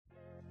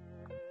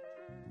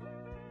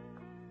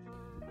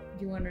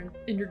Do you want to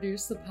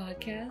introduce the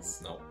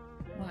podcast? No.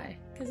 Why?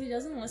 Because he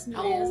doesn't listen to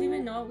it. He doesn't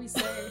even know what we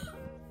say.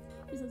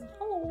 He says,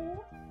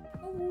 hello.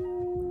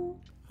 Hello.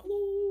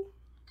 Hello.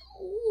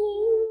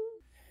 Hello.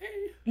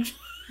 Hey.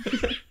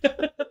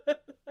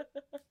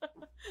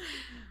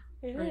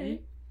 Hey.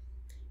 Ready?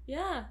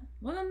 Yeah.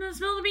 Welcome to the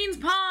Spill the Beans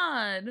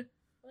pod.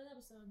 What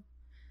episode?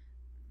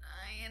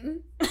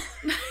 9.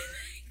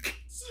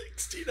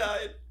 69.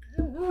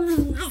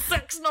 The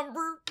sex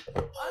number.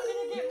 I'm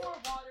gonna get more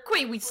water.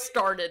 Wait, we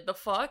started. The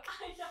fuck?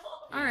 I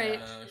know. All right.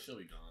 She'll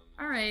be gone.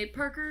 All right,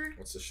 Parker.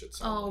 What's this shit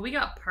sound? Oh, we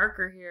got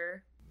Parker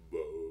here.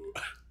 Whoa.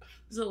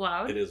 Is it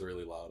loud? It is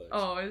really loud. Actually.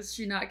 Oh, is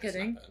she not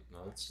kidding? It's not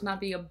bad. No, it's She's not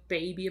being a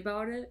baby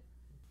about it.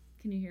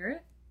 Can you hear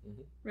it?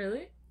 Mhm.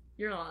 Really?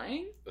 You're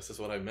lying? This is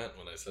what I meant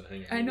when I said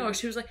hang. I know.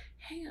 She was like,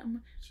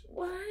 Ham.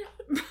 What?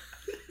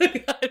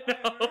 I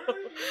know.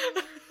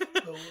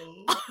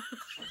 Hello.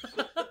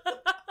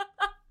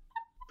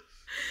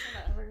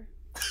 Whatever.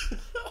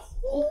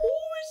 Oh,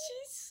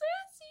 she's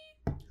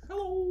sassy.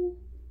 Hello.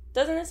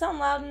 Doesn't it sound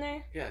loud in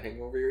there? Yeah,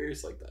 hang over your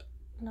ears like that.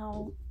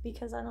 No,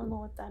 because I don't know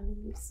what that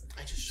means.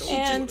 I just showed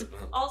And you.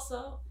 What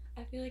also,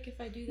 I feel like if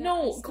I do that,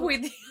 No, I still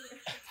wait.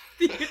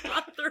 The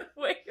other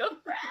way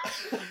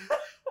around.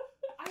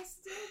 I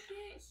still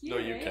can't hear no,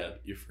 you it. can.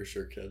 You for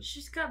sure can.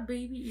 She's got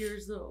baby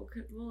ears though.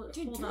 Well,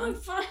 Dude, hold don't on.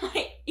 find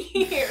my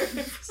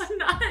ears. I'm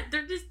not.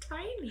 They're just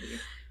tiny.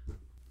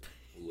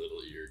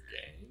 Little ear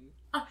gang.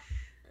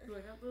 Do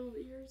I got little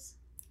ears?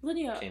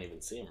 Lydia. Can't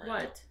even see him right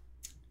What?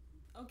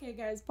 Okay,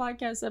 guys,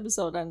 podcast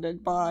episode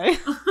ended. Bye.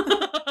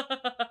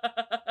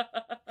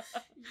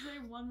 You say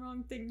one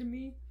wrong thing to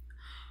me.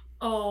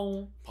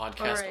 Oh. now.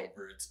 Podcast Alright.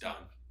 over. It's done.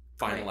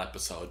 Final Right.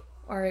 episode.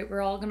 All right,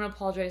 we're all gonna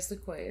apologize to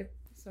Quay.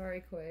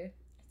 Sorry, Quay.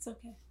 It's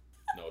okay.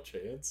 No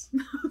chance.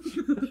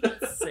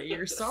 Say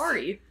you're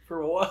sorry.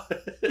 For what?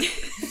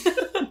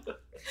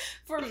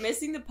 For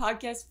missing the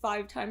podcast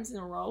 5 times in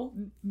a row.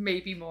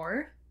 Maybe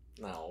more.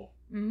 No.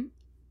 Hmm.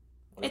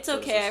 What It's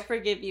episode is okay, I this?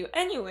 forgive you.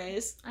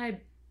 Anyways.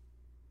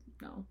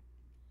 No.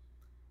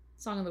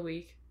 Song of the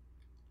week.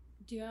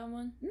 Do you have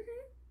one? Mhm.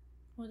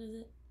 What is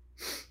it?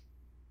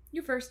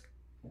 You first.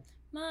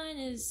 Mine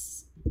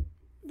is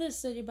This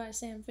City by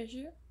Sam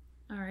Fisher.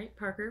 All right,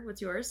 Parker.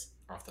 What's yours?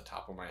 Off the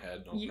top of my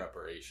head, no Ye-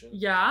 preparation.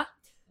 Yeah.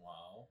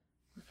 Wow.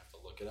 I have to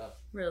look it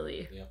up.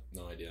 Really? Yep,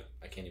 no idea.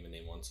 I can't even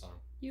name one song.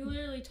 You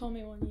literally told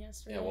me one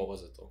yesterday. Yeah, what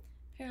was it though?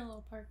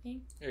 Parallel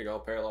Parking. There you go.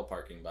 Parallel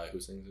Parking by who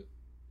sings it?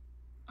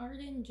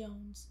 Arden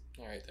Jones.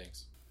 Alright,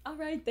 thanks.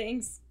 Alright,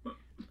 thanks.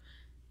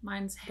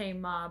 Mine's Hey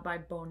Ma by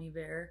Bon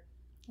Iver.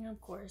 And of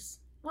course.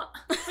 What?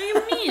 What do you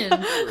mean?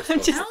 We were I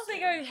supposed to don't think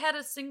see I him. had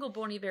a single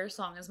Bon Iver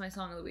song as my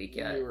song of the week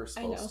yet. We were know.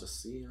 supposed to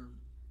see him.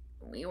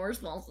 We were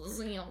supposed to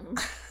see him.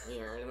 We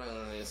were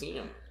supposed to see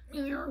him.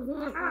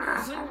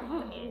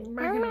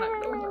 Back in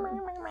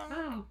October.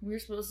 Oh, we were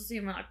supposed to see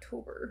him in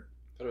October.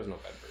 But it was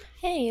November.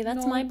 Hey,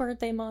 that's No. my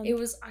birthday month. It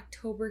was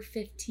October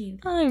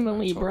 15th. I'm a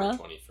Libra.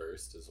 October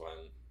 21st is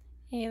when.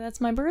 Hey,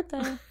 that's my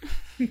birthday.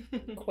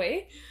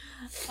 Quay?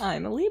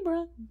 I'm a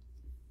Libra.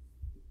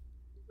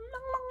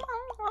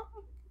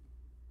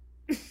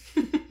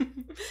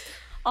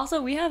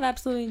 Also, we have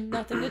absolutely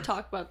nothing to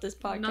talk about this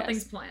podcast.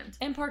 Nothing's planned.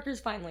 And Parker's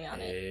finally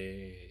on it.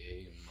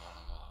 Hey,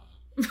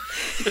 ma.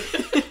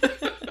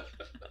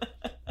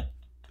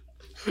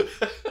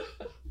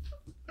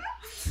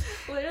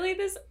 Literally,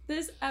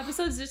 this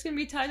episode's just gonna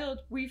be titled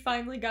 "We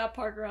Finally Got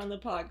Parker on the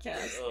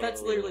Podcast."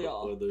 That's literally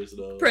all. Oh, there's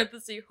no.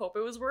 Parenthesis, hope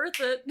it was worth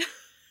it.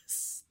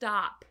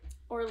 Stop.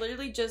 Or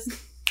literally just,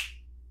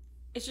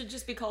 it should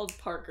just be called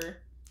Parker.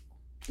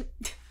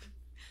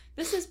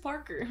 This is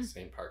Parker.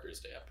 St. Parker's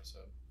Day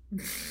episode.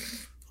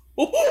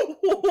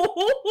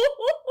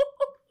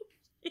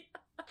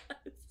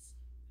 Yes.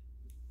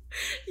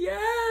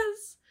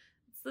 Yes.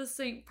 It's the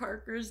St.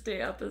 Parker's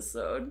Day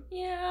episode.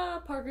 Yeah,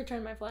 Parker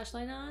turned my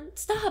flashlight on.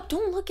 Stop!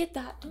 Don't look at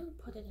that. Don't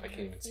put it in I can't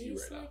your even see you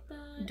face right like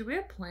that. Do we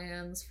have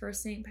plans for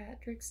St.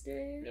 Patrick's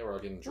Day? Yeah, we're all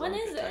getting drunk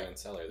When is at it? Italian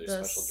Cellar. There's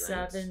The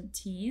special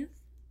drinks. 17th?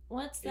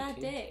 What's that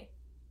 18th? day?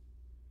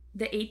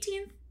 The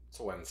 18th? It's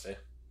a Wednesday.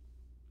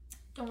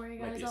 Don't worry,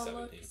 Might guys. be I'll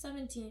look. 17th.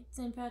 17th,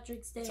 St.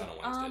 Patrick's Day. It's on a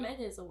Wednesday. It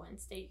is a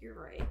Wednesday. You're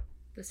right.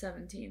 The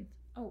 17th.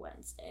 A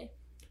Wednesday.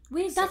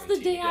 Wait, that's the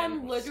 17 day again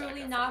I'm with literally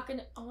Zac not Efron.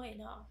 gonna. Oh wait,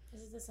 no.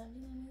 Is it the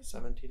 17th?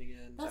 17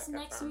 again. That's Zac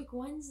next Efron. week,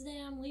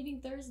 Wednesday. I'm leaving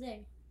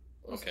Thursday.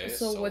 Okay,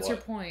 So, so what's your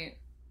what? point?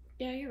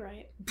 Yeah, you're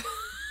right.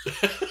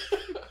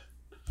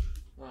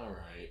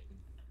 Alright.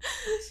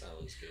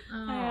 Sounds good.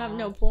 I have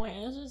no Aw. point.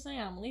 I was just saying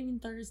I'm leaving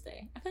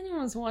Thursday. If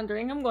anyone's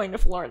wondering, I'm going to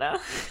Florida.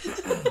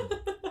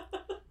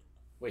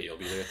 Wait, you'll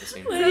be there at the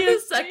same Is time? that the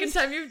second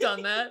time you've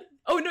done that?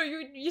 Oh no,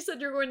 you said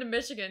you're going to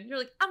Michigan. You're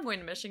like, I'm going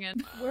to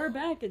Michigan. We're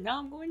back, and now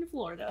I'm going to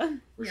Florida.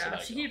 Where should Yeah,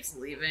 I she go? keeps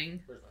leaving.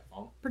 Where's my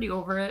phone? Pretty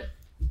over it.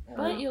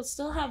 But you'll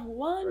still have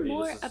one Ready?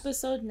 more This is-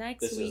 episode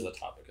next This week. is the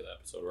topic of the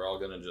episode. We're all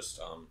gonna just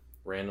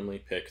randomly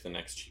pick the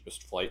next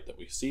cheapest flight that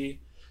we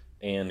see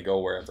and go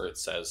wherever it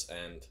says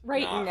and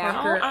Right not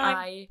now, Parker, I'm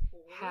I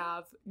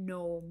have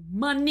no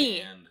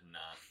money. and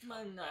not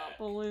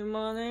Monopoly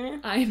money.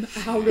 I'm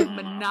out of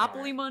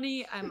Monopoly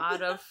money. I'm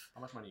out of...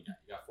 How much money you got?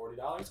 You got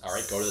 $40? All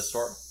right, go to the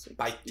store.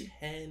 Buy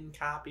 10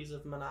 copies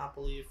of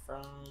Monopoly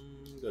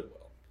from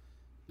Goodwill.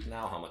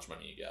 Now how much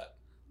money you got?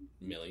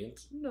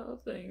 Millions?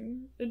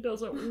 Nothing. It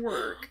doesn't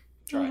work.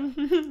 Try.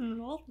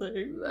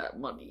 Nothing. That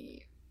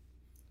money.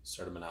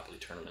 Start a Monopoly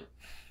tournament.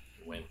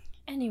 Win.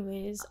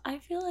 Anyways, I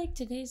feel like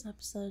today's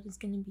episode is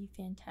going to be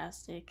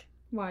fantastic.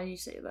 Why do you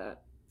say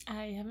that?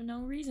 I have no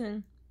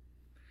reason.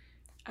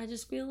 I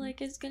just feel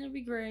like it's going to be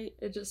great.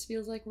 It just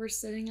feels like we're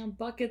sitting on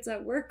buckets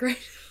at work right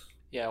now.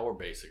 Yeah, we're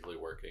basically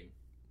working.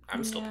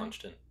 I'm still Yeah.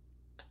 punched in.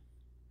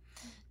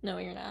 No,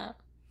 you're not.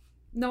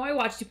 No, I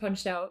watched you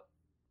punched out.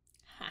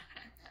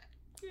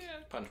 Yeah,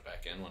 punched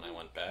back in when I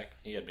went back.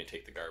 He had me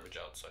take the garbage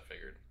out, so I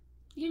figured.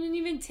 You didn't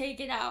even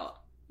take it out.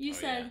 You Oh,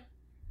 said,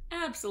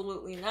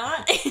 absolutely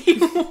not. And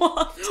you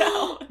walked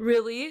out.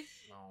 Really?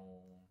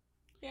 No.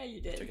 Yeah,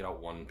 you Took did. it out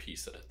one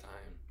piece at a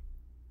time.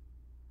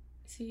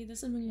 See,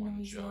 this is when you know One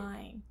he's jug.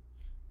 lying.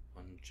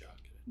 One jug at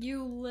a time.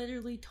 You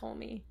literally told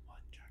me. One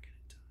jug at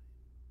a time.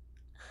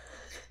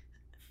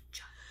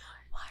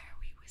 Why are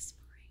we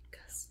whispering?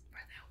 Because we're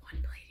that one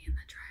lady in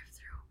the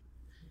drive-thru.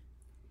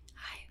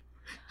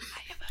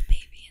 I have a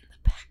baby in the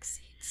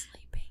backseat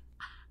sleeping.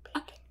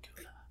 Bacon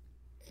gouda.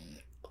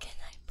 Can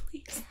I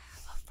please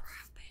have a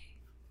frappe?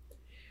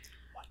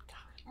 What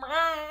kind?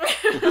 I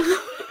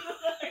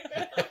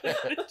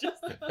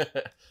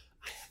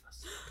have a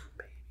sleeping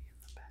baby in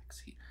the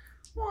backseat.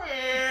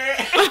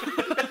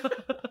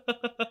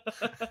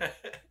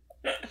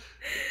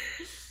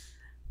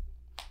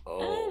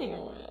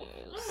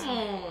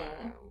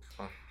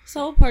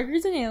 So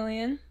Parker's an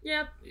alien.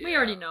 Yep, we Yeah,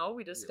 already know. We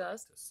we like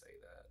discussed. to say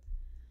that.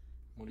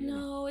 What do you know?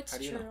 No, it's How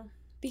do you true. know?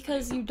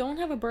 Because you don't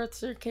have a birth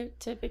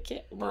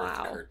certificate.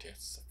 Wow.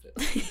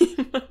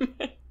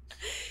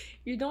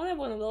 You don't have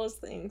one of those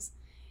things.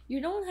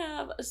 You don't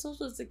have a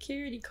social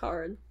security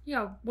card.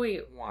 Yeah,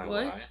 wait, Why what?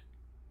 would I?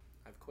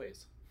 I have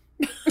quiz.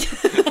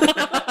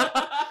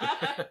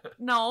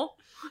 No.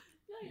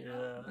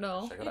 Yeah.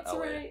 No. Check out It's LA.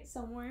 right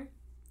somewhere.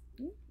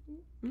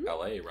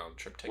 LA round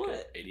trip ticket,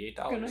 What? $88.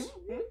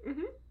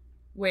 Mm-hmm.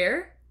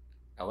 Where?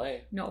 LA.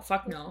 No,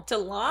 fuck no. To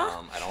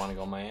law? I don't want to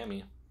go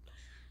Miami.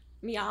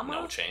 Miyama?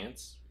 No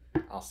chance.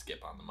 I'll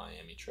skip on the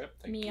Miami trip.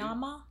 Thank you.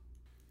 Miyama?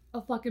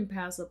 I'll fucking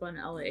pass up on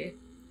LA.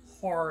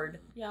 Hard.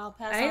 Yeah, I'll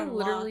pass I on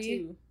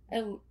literally- law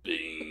too.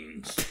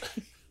 Beans.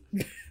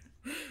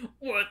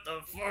 What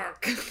the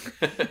fuck?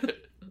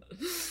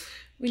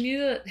 We need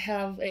to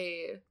have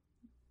a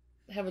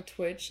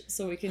Twitch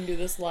so we can do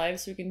this live,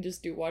 so we can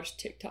just watch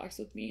TikToks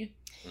with me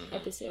Mhm.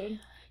 episode.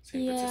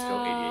 San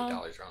Francisco, Yeah.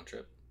 $88 round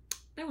trip.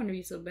 That wouldn't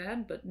be so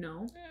bad, but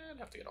no. I'd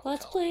have to get a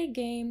Let's hotel. play a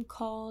game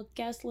called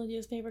Guess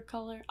Lydia's favorite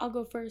color. I'll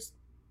go first.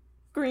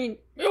 Green.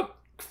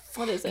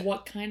 What is it?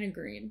 What kind of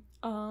green?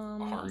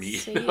 Army.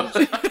 Sage.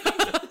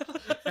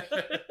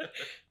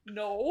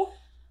 No.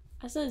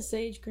 I said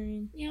sage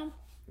green. Yeah.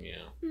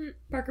 Yeah.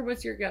 Parker,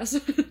 what's your guess?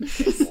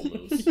 Full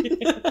moose.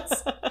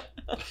 Yes.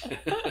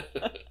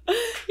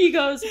 He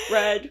goes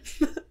red.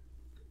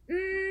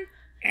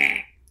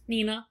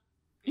 Nina.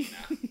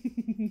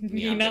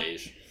 Neon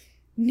beige.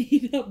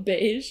 Nina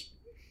beige.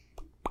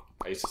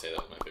 I used to say that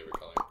was my favorite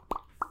color.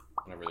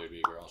 Whenever there'd be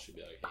a girl, she'd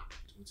be like, hey,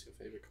 what's your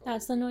favorite color?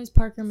 That's the noise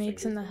Parker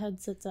makes in the Finger thing.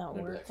 headsets at I'd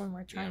be work like, when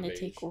we're trying neon to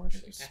take beige.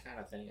 orders. She's like, that's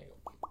not a thing. I go,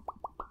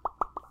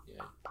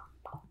 yeah.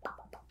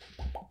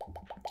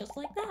 Just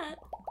like that.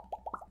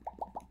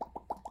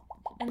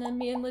 And then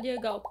me and Lydia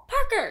go,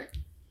 Parker!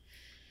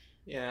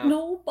 Yeah.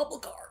 No bubble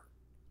car.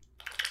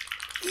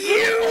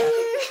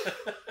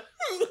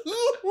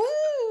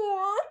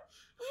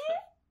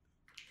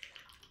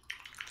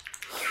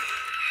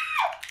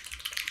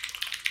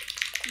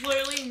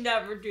 Literally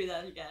never do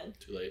that again.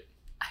 Too late.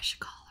 I should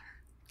call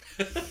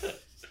her.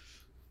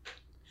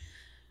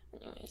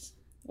 Anyways,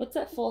 What's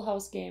that Full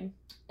House game?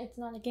 it's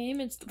not a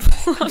game, it's the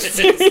Full House It's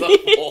series.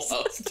 the Full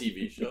House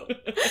TV show.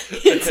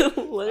 It's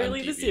literally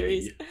On the DVD.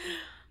 series.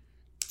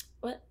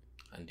 What?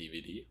 On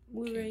DVD.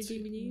 Blu-ray, Can't see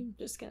it. DVD?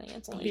 Just kidding,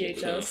 it's only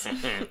VHS.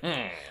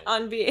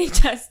 on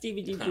VHS,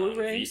 DVD,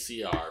 Blu-ray.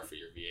 VCR for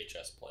your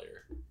VHS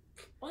player.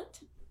 What?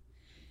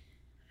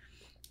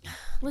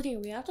 Lydia,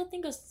 we have to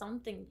think of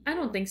something. I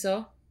don't think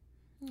so.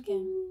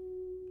 Okay.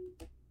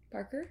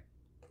 Parker?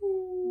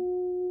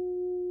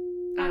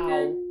 Parker.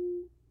 Ow.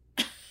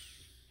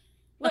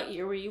 What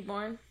year were you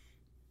born?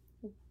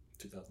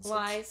 2006.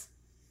 Lies.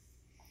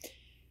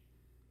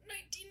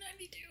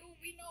 1992,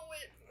 we know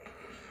it.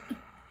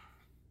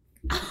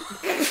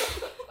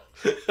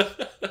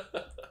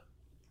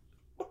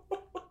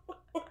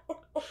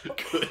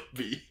 Could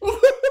be.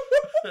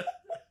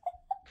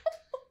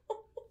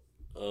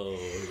 Oh,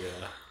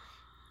 yeah.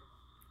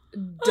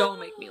 Don't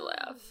make me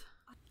laugh.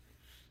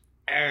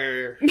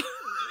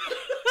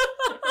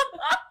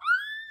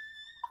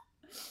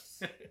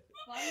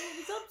 Why are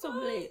you up so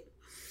late?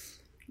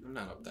 I'm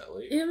not up that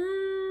late.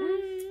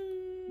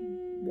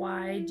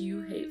 Why do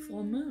you hate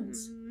full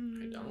moons?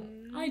 I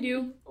don't. I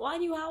do. Why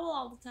do you howl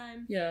all the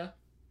time? Yeah,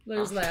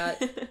 there's that.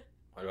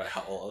 Why do I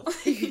howl?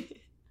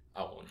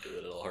 I won't do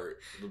it. It'll hurt.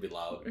 It'll be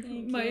loud. Thank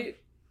you. Might.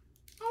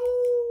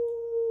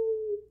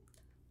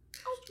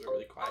 Just do it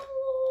really quiet.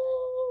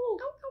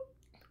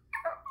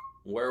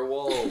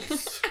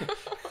 Werewolves.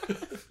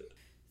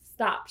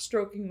 Stop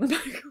stroking the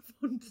microphone,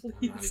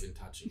 I'm not please. even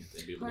touching it.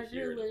 They'd be able to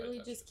hear Parker it if I literally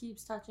touched just it.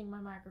 keeps touching my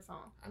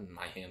microphone.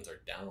 My hands are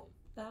down.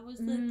 That was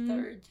the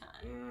third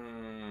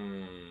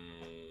time.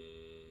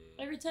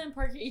 Every time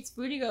Parker eats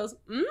food, he goes,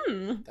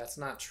 mmm. That's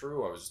not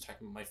true. I was just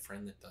talking about my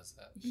friend that does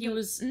that. He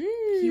was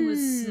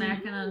Mm.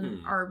 smacking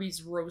an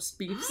Arby's roast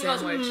beef He goes,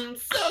 sandwich.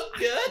 So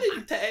good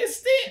and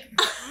tasty.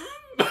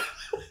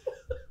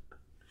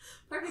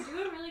 Parker,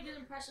 do a really good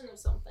impression of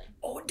something.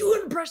 Oh, do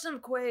an impression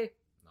of Quay.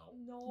 No,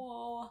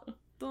 No.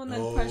 Do an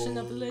impression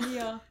of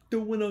Lydia. Do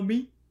one on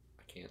me.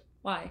 I can't.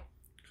 Why?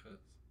 'Cause-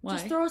 Why?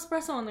 Just throw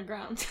espresso on the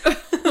ground.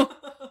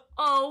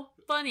 Oh,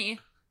 funny.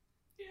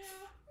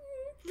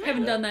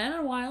 Haven't done that in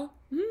a while.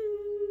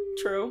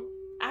 True.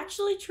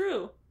 Actually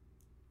true.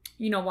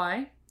 You know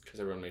why? Because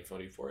everyone made fun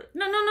of you for it.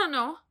 No.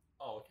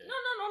 Oh, okay.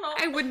 No.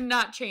 I would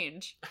not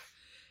change.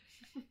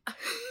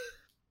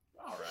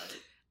 All right.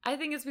 I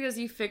think it's because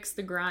you fixed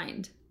the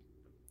grind.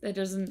 That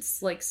doesn't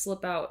like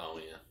slip out. Oh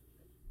yeah.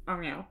 Oh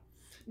yeah.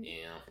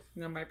 Yeah.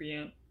 That might be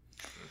it.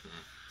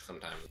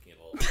 Sometimes you get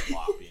a little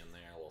sloppy in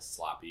there, a little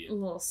sloppy. A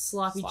little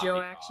sloppy Joe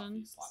coffee,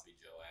 action. Sloppy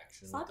Joe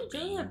action. with Sloppy the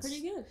Joes are beans.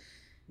 pretty good.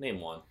 Name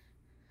one.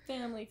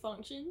 Family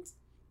functions.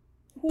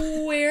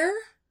 Where?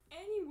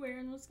 Anywhere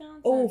in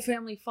Wisconsin. Oh,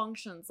 family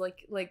functions,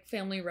 like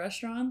family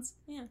restaurants.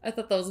 Yeah. I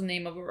thought that was the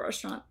name of a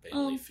restaurant.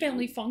 Family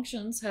Family Feud.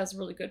 Functions has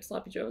really good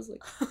sloppy joes,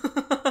 like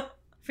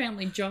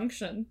Family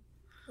Junction.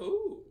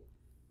 Ooh.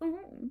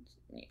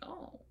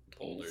 Oh,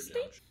 Boulder tasty.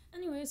 Junction.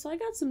 Anyway, so I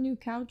got some new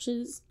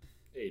couches.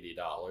 $80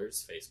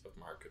 Facebook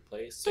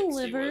Marketplace. 60 was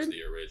Delivered.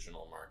 the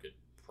original market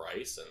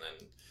price, and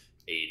then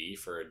 80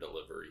 for a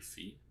delivery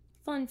fee.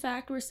 Fun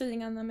fact, we're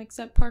sitting on them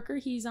except Parker.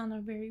 He's on a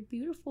very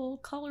beautiful,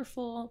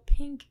 colorful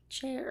pink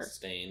chair.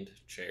 Stained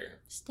chair.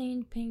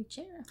 Stained pink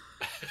chair.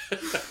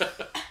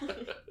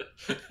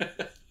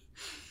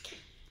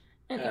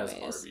 Has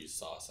Anyways. Arby's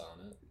sauce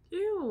on it.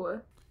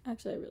 Ew.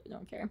 Actually, I really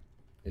don't care.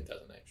 It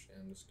doesn't actually.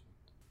 I'm just.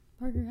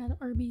 Parker had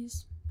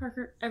Arby's.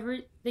 Parker,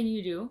 everything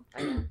you do.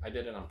 I know. I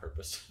did it on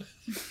purpose.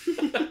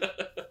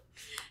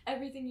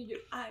 Everything you do,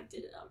 I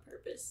did it on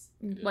purpose.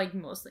 Like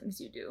most things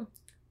you do.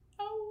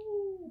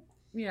 Oh.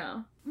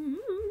 Yeah.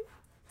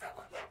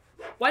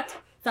 What?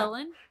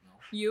 Felon? No.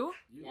 You?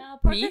 Yeah,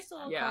 Parker Me? stole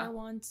a Yeah. car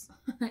once.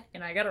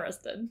 And I got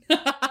arrested.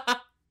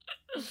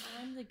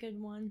 I'm the good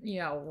one.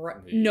 Yeah, right.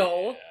 Yeah.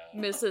 No,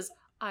 Mrs.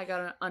 I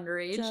got an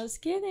underage.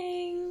 Just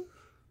kidding.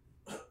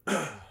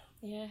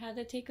 Yeah, I had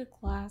to take a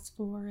class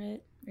for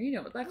it. Are you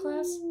done with that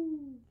class?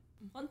 Ooh.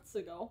 Months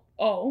ago.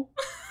 Oh.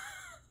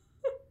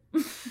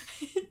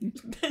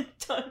 It's been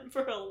done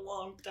for a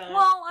long time.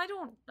 Well, I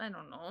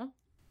don't know.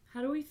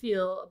 How do we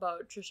feel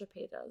about Trisha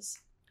Paytas?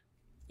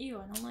 Ew,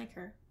 I don't like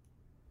her.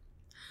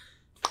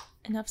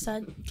 Enough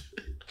said.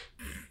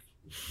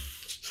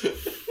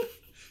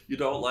 You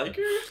don't like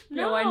her?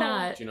 Yeah, why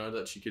not? Do you know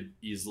that she could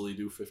easily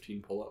do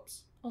 15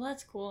 pull-ups? Well,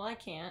 that's cool. I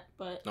can't,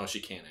 but No, she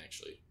can't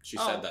actually. She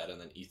Oh. said that, and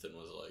then Ethan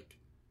was like,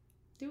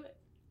 do it.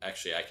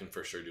 "Actually, I can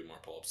for sure do more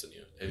pull-ups than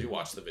you." Have you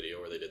watched the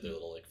video where they did their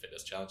little like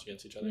fitness challenge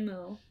against each other?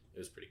 No. It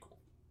was pretty cool.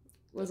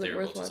 Was They it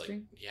were worth both just,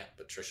 watching? Like, yeah,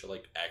 but Trisha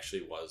like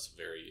actually was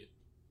very.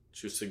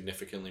 She was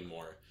significantly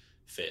more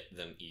fit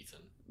than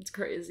Ethan, It's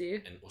crazy.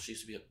 and well, she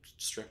used to be a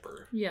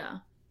stripper. Yeah.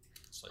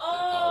 So like,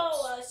 that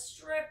helps. a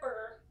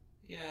stripper.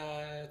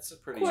 Yeah, it's a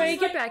pretty. Quay,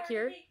 get back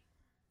here.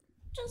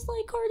 Just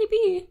like Cardi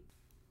B.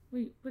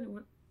 Wait,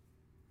 what?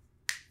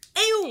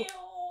 Ew!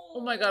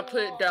 Oh my god,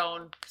 put it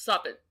down.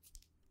 Stop it.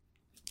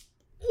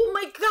 Oh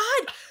my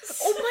god!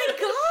 Oh my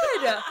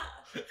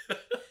god!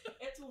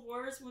 It's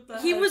worse with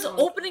the He was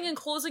headphones opening on. and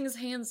closing his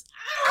hands.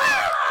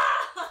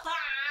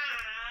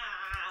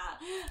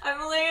 I'm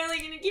literally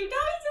gonna keep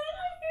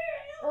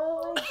talking.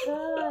 Oh my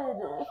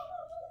god.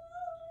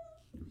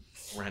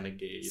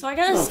 Renegade. So I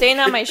got a stain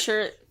on my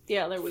shirt the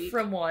other week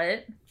From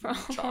what? from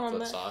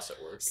chocolate sauce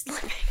at work.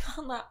 slipping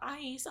on the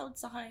ice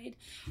outside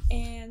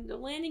and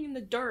landing in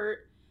the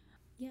dirt.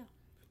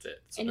 That's it.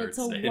 It's And dirt it's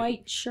a stain.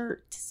 white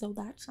shirt, so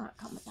that's not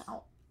coming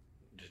out.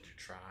 Did you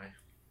try?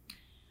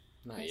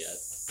 Not yet.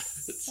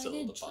 Yes, It's I still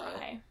in did the pile.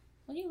 try.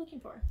 What are you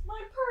looking for?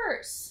 My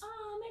purse.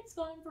 It's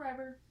gone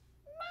forever.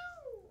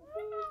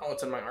 Oh,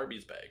 it's in my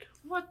Arby's bag.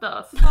 What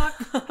the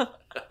fuck?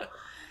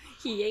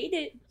 He ate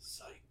it.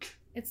 Psych.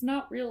 It's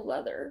not real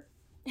leather.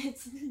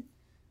 It's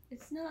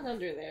not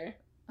under there.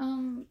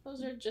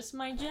 Those are just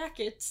my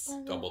jackets.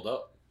 Doubled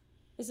up.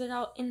 Is it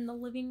out in the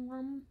living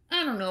room?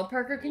 I don't know,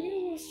 Parker. Can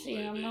you see?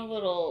 I'm a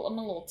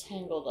little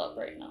tangled up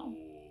right now.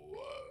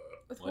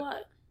 With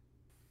what?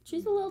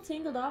 She's a little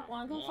tangled up.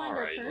 Wanna go find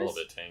her Alright, a purse? little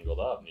bit tangled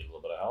up. Need a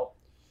little bit of help.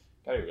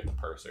 Gotta go get the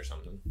purse or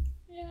something.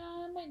 Yeah,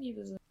 I might need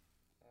this.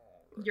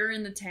 You're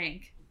in the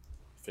tank.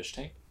 Fish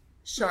tank?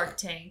 Shark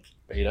Tank.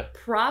 Beta?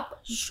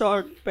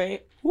 Shark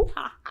bait.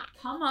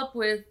 Come up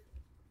with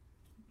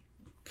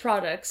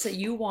products that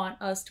you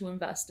want us to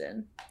invest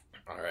in,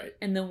 Alright.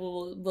 and then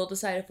we'll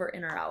decide if we're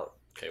in or out.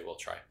 Okay, we'll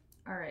try.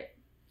 All right.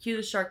 Cue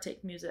the Shark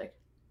Tank music.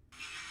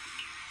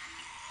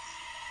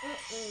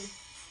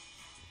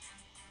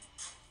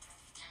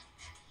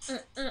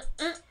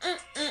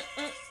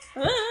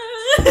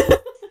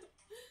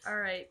 All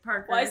right,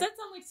 Parker. Why does that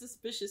sound like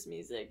suspicious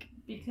music?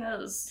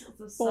 Because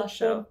it's a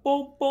show.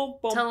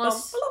 Tell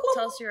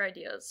us your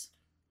ideas.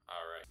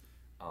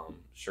 All right.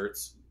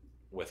 Shirts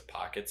with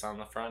pockets on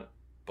the front,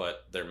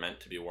 but they're meant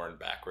to be worn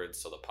backwards,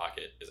 so the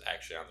pocket is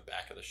actually on the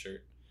back of the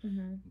shirt.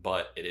 Mm-hmm.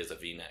 But it is a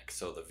V-neck,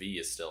 so the V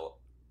is still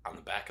on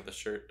the back of the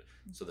shirt.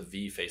 So the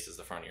V faces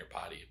the front of your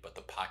body, but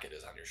the pocket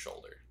is on your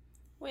shoulder.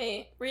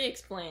 Wait,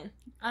 re-explain.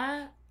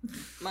 My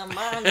My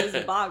mind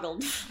is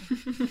boggled.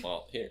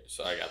 Well, here,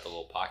 so I got the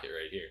little pocket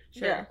right here.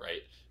 Sure. Yeah.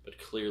 Right? But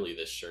clearly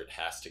this shirt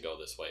has to go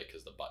this way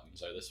because the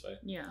buttons are this way.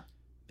 Yeah.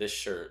 This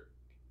shirt,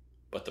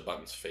 but the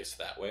buttons face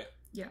that way.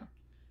 Yeah.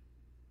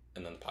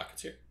 And then the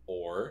pocket's here.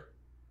 Or,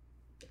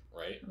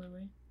 right? Other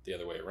way. The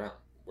other way around.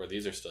 Where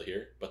these are still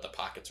here, but the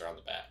pockets are on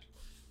the back.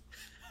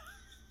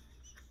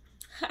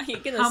 How you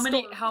gonna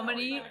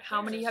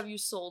how many have you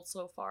sold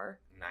so far?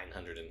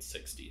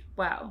 960.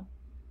 Wow.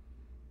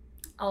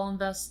 I'll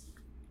invest.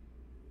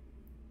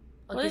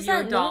 I'll What give is you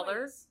that $1,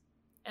 noise?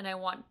 and I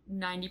want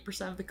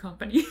 90% of the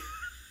company. You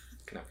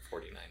can have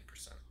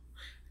 49%.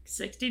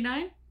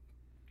 69?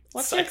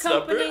 What's Sex your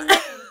company number?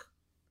 name?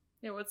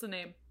 Yeah, what's the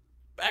name?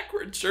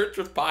 Backward shirts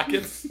with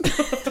pockets. You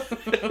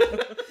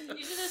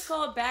should just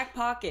call it Back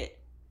Pocket.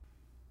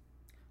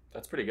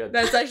 That's pretty good.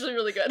 That's actually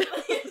really good.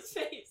 His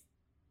face.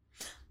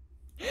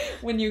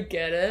 When you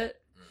get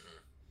it.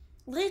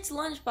 Late's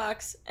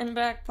Lunchbox and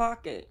Back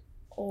Pocket.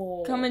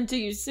 Oh. Coming to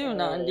you soon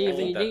on I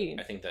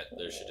DVD. think that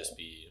there should just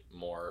be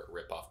more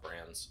rip-off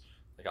brands.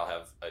 Like I'll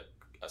have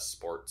a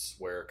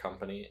sportswear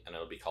company, and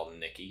it'll be called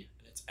Nike.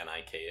 It's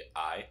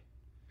Niki,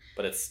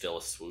 but it's still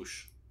a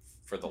swoosh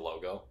for the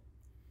logo.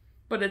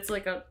 But it's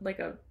like a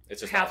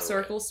It's just half other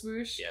circle way.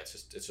 swoosh. Yeah, it's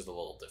just a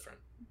little different.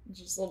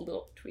 Just a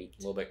little tweaked.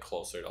 A little bit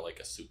closer to like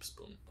a soup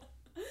spoon.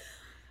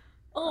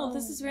 Oh,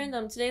 this is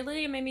random. Today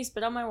Lydia made me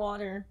spit out my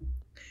water.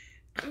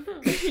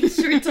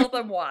 Should we tell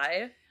them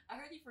why? I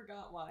already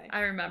forgot why.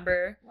 I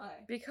remember. Why?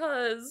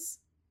 Because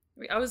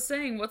I was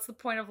saying, what's the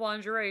point of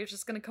lingerie? It's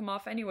just gonna come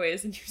off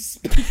anyways, and you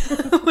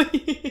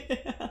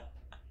Yeah.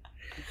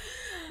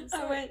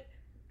 I went.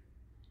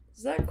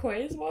 Is that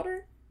Quay's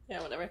water?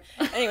 Yeah, whatever.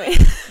 Anyway.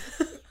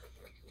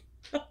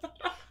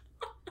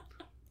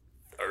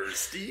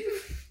 Thirsty?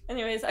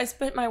 Anyways, I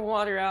spit my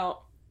water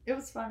out. It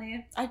was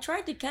funny. I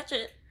tried to catch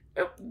it.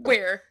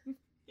 Where?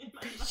 In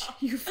my mouth.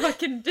 You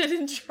fucking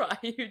didn't try.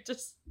 You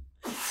just.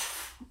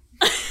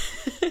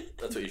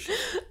 That's what you should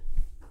do.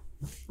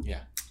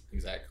 Yeah,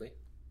 exactly.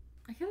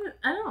 I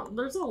don't.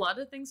 There's a lot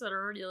of things that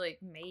are already like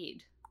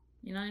made.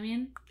 You know what I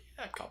mean?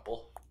 Yeah, a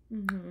couple.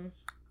 Mm-hmm.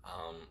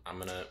 I'm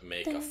gonna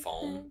make a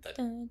foam that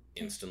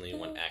instantly,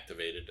 when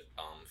activated,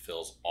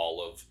 fills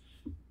all of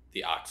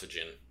the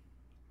oxygen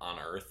on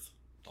Earth.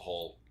 The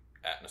whole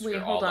atmosphere, Wait,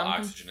 all hold the on.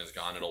 oxygen is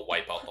gone. It'll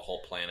wipe out the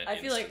whole planet. I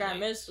feel like I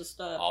instantly. missed a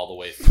step. All the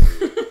way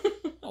through.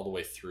 All the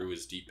way through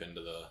is deep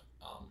into the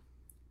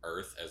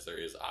Earth, as there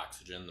is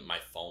oxygen. My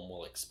foam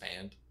will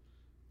expand,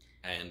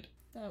 and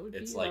That would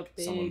it's be like a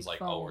big someone's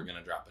like, "Oh, foam. we're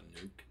gonna drop a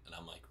nuke," and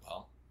I'm like,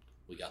 "Well,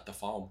 we got the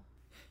foam."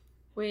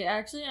 Wait,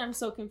 actually, I'm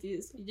so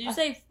confused. Did you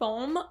say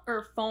foam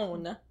or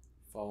phone?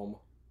 Foam.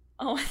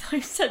 Oh, I thought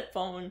you said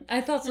phone.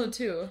 I thought so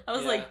too. I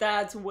was Yeah. like,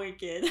 that's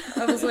wicked.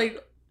 I was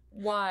like,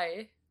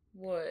 why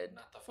would?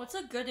 Not the foam. What's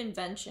a good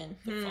invention?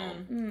 The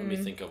foam. Let me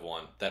Hmm. think of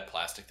one. That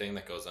plastic thing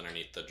that goes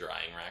underneath the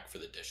drying rack for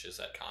the dishes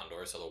at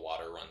Condor, so the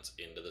water runs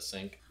into the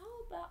sink. How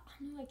about?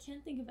 No, I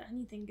can't think of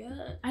anything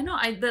good. I know.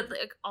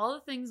 Like all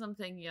the things I'm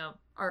thinking of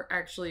are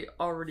actually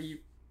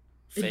already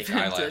Fake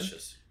invented.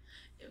 eyelashes.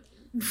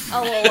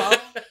 LOL.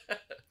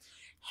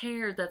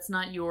 Hair that's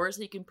not yours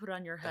that you can put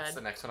on your head. That's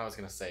the next one I was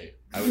gonna say.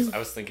 I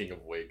was thinking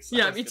of wigs.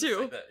 Yeah, I was me gonna say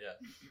too. that,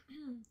 yeah.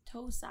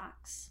 Toe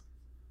socks.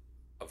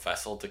 A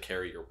vessel to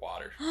carry your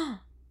water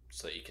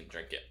so that you can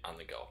drink it on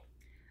the go.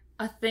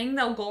 A thing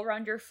that'll go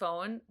around your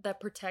phone that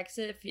protects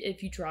it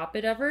if you drop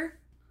it ever.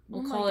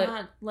 We'll oh call my it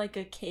god, like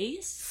a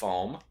case?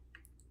 Foam.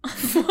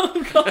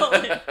 We'll call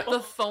it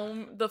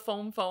the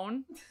foam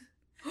phone.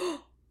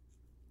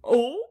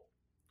 Oh,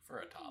 For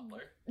a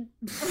toddler.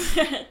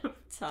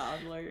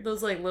 toddler.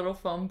 those like little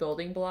foam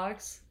building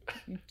blocks.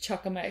 You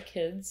chuck them at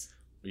kids.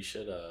 We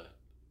should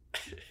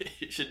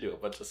you should do a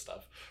bunch of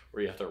stuff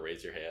where you have to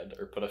raise your hand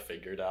or put a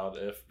finger down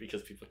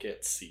because people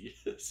can't see.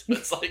 So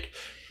it's like,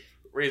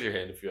 raise your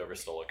hand if you ever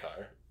stole a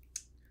car.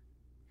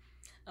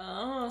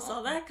 Oh,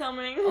 saw that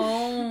coming.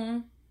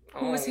 Oh,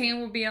 whose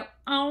hand will be up?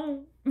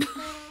 Oh,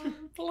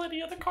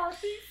 Lydia the car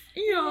thief.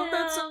 yeah,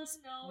 that sounds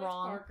no,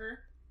 wrong. It's Parker.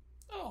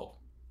 Oh,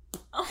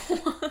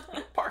 Oh.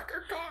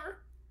 Parker car.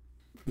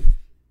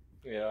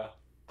 Yeah.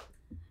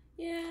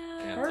 Yeah.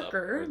 Hands up.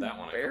 Parker, Heard that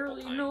one a couple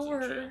barely times know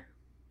in her. jail.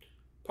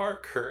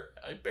 Parker,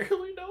 I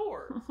barely know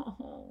her.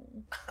 Oh.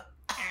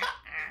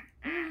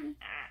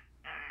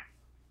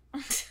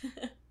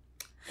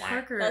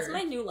 Parker. That's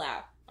my new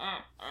laugh.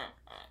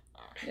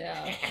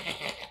 Yeah,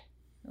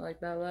 I like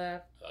that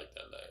laugh. I like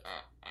that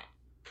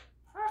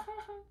laugh.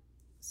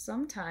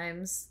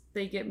 sometimes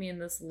they get me in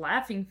this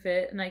laughing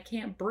fit and I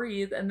can't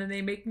breathe, and then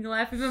they make me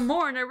laugh even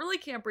more and I really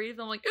can't breathe.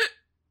 I'm like,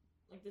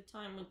 Like the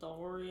time with the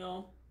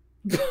Oreo.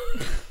 The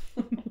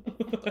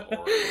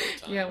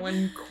Oreo time. yeah,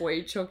 when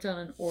Quay choked on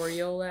an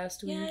Oreo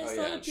last week. Yeah, it's Oh,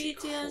 yeah, like and she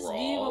PTSD,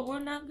 crawled. but we're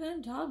not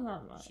going to talk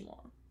about it anymore.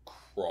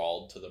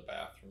 Crawled to the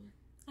bathroom.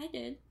 I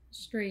did.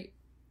 Straight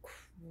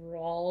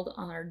crawled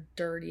on our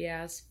dirty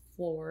ass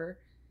floor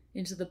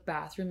into the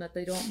bathroom that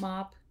they don't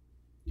mop.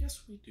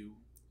 Yes, we do.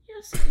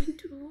 Yes, we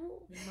do.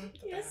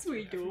 Yes,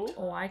 we do.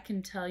 Oh, I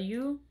can tell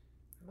you,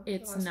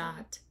 it's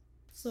not.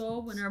 So,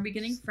 when are we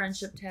getting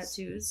friendship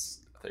tattoos?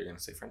 I thought you were gonna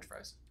say French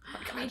fries.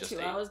 Me too.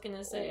 ate. I was going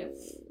to say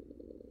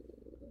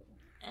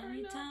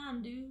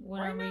anytime, dude.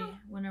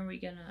 When are we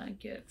gonna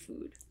get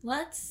food?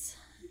 Let's.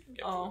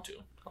 Get Oh. food too.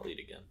 I'll eat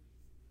again.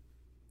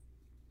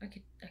 I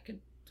could.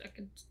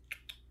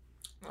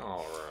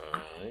 All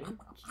right.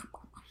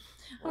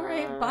 All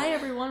right, bye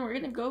everyone. We're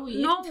going to go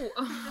eat. No!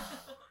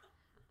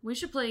 We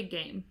should play a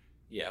game.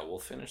 Yeah, we'll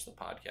finish the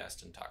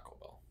podcast in Taco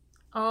Bell.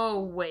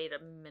 Oh, wait a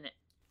minute.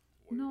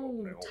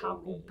 No,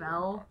 Taco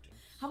Bell.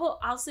 How about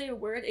I'll say a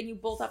word and you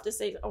both have to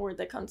say a word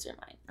that comes to your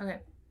mind. Okay.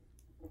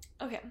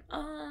 Okay.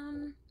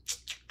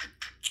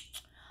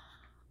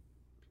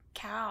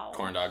 Cow.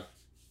 Corn dog.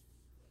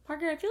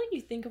 Parker, I feel like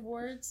you think of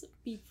words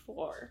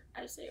before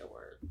I say a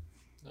word.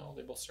 No,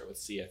 they both start with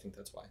C. I think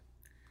that's why.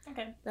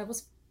 Okay. That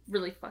was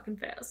really fucking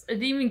fast. It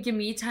didn't even give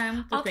me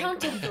time to I'll think.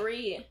 count to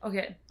 3.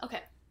 Okay. Okay.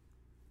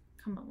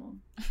 Come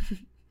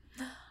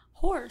on.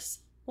 Horse.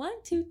 1,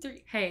 2,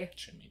 3. Hey.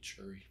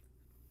 Chimichurri.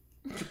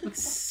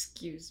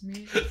 Excuse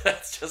me.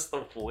 That's just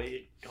the way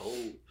it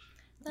goes.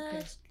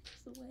 That's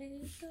the way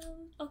it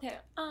goes. Okay.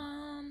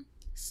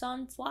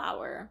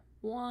 Sunflower.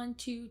 1,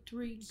 2,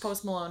 3.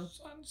 Post Malone.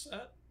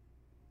 Sunset.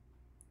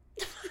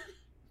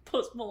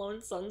 Post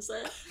Malone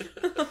Sunset.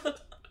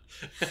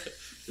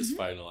 His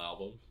final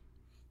album.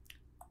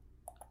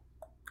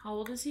 How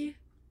old is he?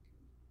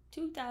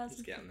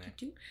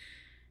 2052.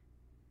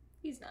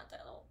 He's not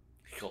that old.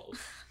 Close.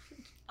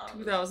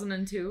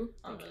 2002.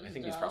 I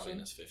think he's probably in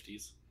his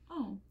 50s.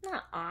 Oh.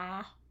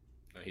 Nuh-uh.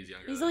 No, he's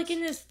younger. He's than like us.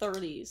 in his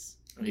 30s.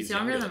 No, He's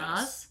younger than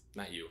us?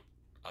 Not you.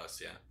 Us,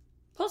 yeah.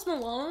 Post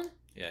Malone?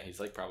 Yeah, he's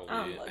like probably.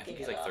 I'm I looking think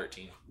he's it like up.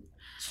 13.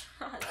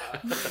 Shut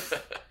up.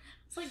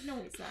 It's like,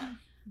 no, he's not.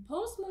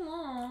 Post How old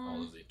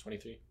Malone. is he?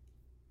 23.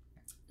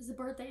 His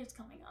birthday is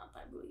coming up,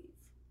 I believe.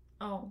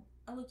 Oh.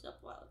 I looked it up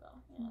a while ago.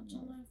 Yeah,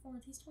 July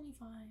 4th. He's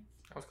 25.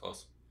 That was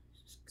close.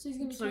 So he's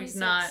gonna be So 26. he's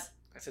not.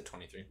 I said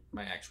 23.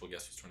 My actual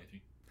guess was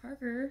 23.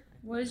 Parker,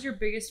 what is your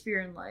biggest fear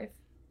in life?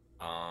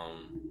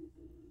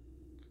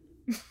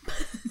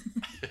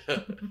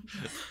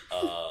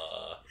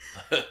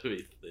 Let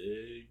me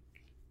think.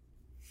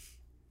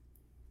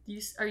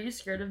 Are you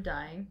scared of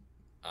dying?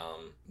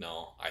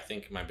 No. I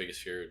think my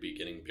biggest fear would be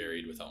getting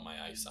buried without my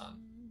ice on.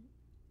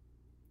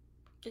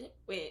 Get it?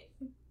 Wait.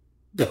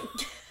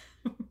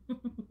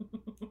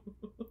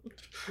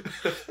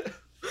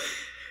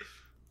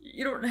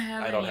 You don't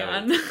have I don't any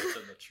have on. it. It's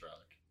in the truck.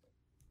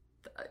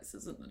 The ice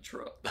is in the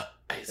truck. The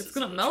ice It's is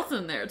gonna in the melt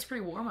truck. in there. It's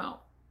pretty warm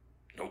out.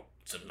 Nope.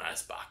 It's in an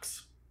ice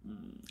box.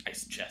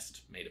 Ice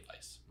chest made of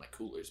ice. My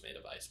cooler's made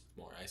of ice with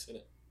more ice in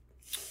it.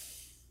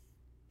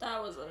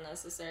 That was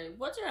unnecessary.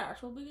 What's your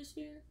actual biggest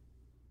fear?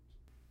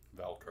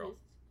 Velcro.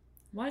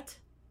 What?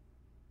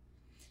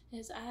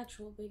 His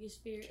actual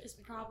biggest fear is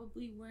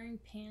probably wearing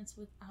pants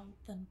without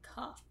them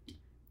cuffed.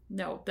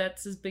 No,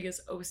 that's his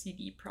biggest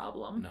OCD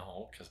problem.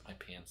 No, because my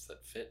pants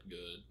that fit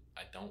good,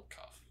 I don't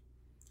cuff.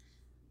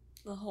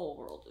 The whole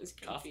world is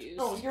Cuffed? confused.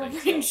 Oh, you're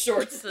Thanks, wearing though.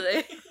 shorts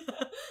today.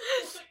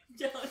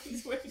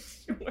 Johnny's wearing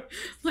shorts.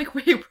 Like,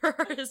 wait, where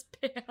are his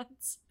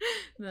pants?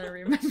 And then I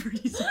remembered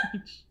he's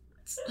wearing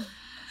shorts.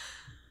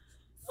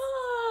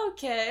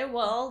 Okay,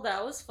 well,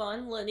 that was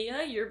fun.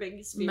 Lydia, your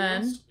biggest fear.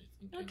 Men. Still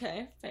be thinking.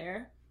 Okay,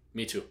 fair.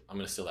 Me too. I'm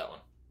gonna steal that one.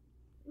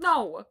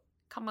 No!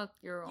 Come up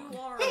your own. You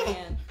are a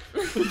man.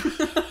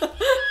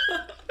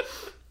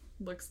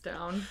 Looks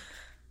down.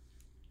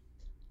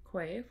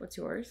 Quay, what's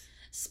yours?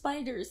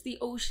 Spiders, the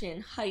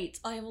ocean, heights.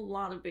 I have a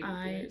lot of big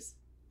fears.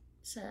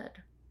 Said.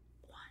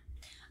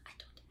 I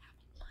don't have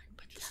one,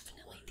 but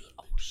definitely the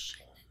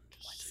ocean.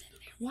 What's in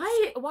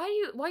there?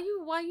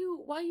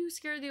 Why you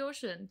scared of the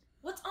ocean?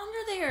 What's under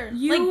there?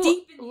 You like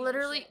deep in the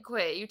literally ocean.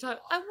 Quay, you talk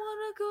I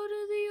wanna go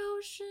to the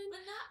ocean. But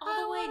not I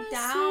all the way wanna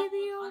down. see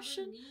the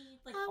ocean.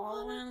 underneath, Like I all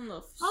wanna- around the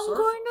I'm surface.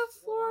 going to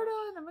Florida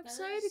and I'm That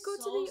excited is to go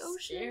to so the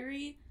ocean.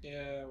 Scary.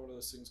 Yeah, what are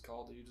those things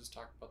called that you just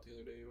talked about the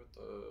other day with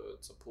the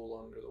it's a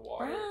pool under the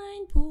water?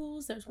 Brine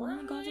pools. There's one in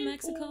the Gulf of Brine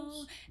Mexico,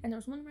 pools. and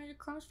there's one right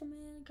across from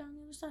America on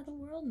the other side of the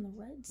world in the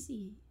Red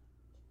Sea.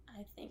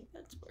 I think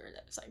that's where it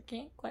is. I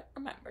can't quite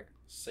remember.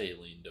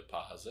 Saline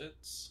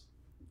deposits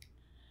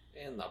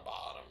in the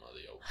bottom of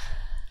the ocean.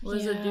 What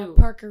does it do?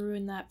 Parker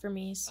ruined that for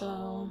me,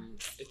 so.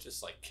 It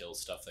just like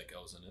kills stuff that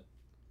goes in it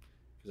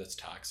because it's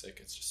toxic.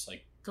 It's just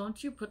like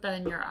Don't you put that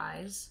in your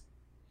eyes?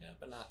 yeah,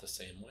 but not the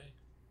same way,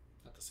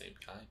 not the same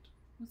kind.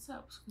 What's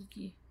that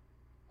squeaky?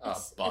 A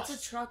bus.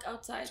 It's a truck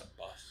outside. It's a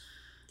bus.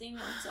 Thing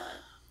outside.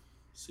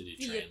 City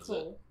Transit.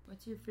 vehicle.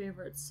 What's your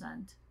favorite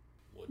scent?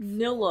 Wood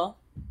Vanilla.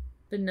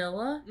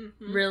 Vanilla? Mhm.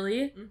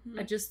 Really? Mhm.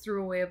 I just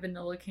threw away a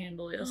vanilla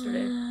candle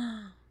yesterday.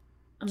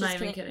 I'm not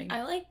even kidding.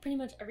 I like pretty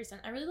much every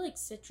scent. I really like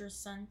citrus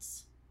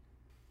scents.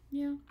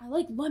 Yeah. I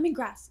like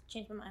lemongrass.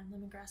 Change my mind.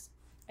 Lemongrass.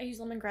 I use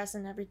lemongrass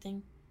in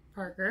everything.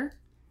 Parker,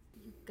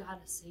 you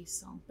gotta say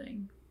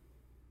something.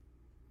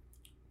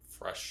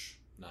 Fresh,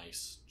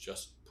 nice,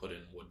 just put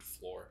in wood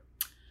floor.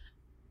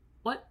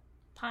 What?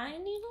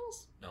 Pine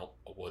needles? No,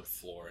 a wood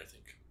floor, I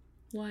think.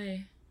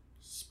 Why?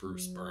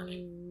 Spruce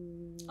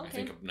burning. I Okay.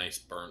 think of nice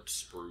burnt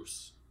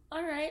spruce.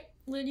 All right,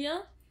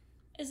 Lydia.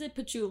 Is it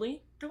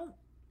patchouli? Don't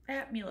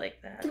at me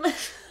like that.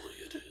 Patchouli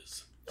it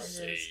is. It is.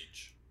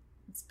 Sage.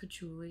 It's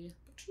patchouli.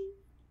 Patchouli.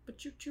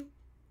 Patchouli.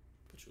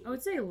 I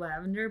would say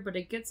lavender, but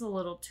it gets a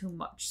little too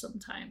much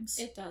sometimes.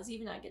 It does.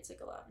 Even I get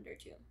sick of lavender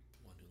too.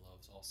 One who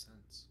loves all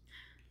scents.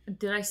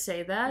 Did I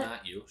say that?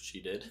 Not you.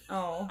 She did.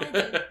 Oh. I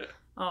did.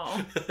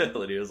 Oh.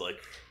 Lydia's like,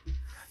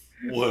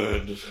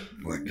 when?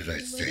 When did I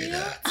say Lydia?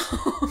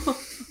 that?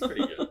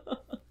 Pretty good.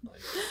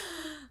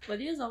 Like,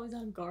 Lydia's always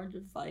on guard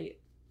to fight.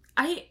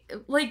 I,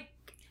 like,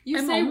 You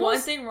I'm say one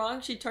almost- thing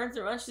wrong, she turns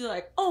around, she's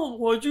like, "Oh,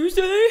 what'd you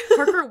say?"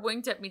 Parker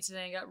winked at me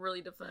today and got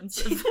really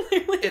defensive.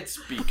 it's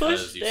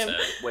because Pushed you him. said,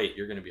 wait,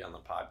 you're going to be on the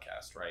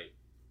podcast, right?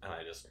 And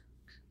I just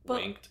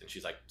But- winked, and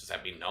she's like, does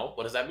that mean no?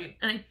 What does that mean?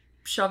 And I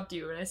shoved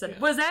you and I said, Yeah.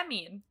 what does that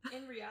mean?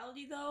 In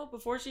reality, though,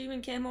 before she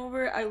even came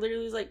over, I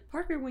literally was like,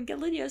 "Parker, wink at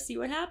Lydia, see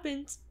what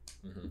happens."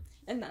 Mm-hmm.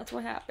 And that's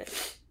what happened.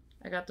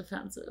 I got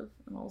defensive.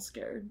 I'm all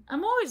scared.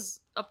 I'm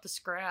always up to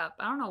scrap.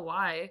 I don't know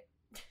why.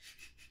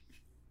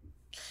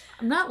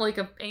 I'm not like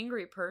an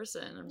angry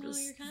person. I'm No,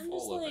 just. you're kind of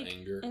just Full of like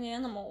anger. an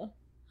animal.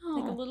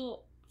 Like a Oh.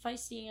 little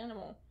feisty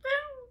animal.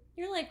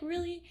 You're like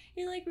really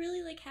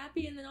like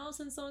happy, and then all of a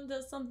sudden someone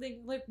does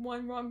something like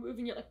one wrong move,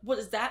 and you're like, "What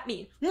does that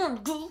mean?" Wanna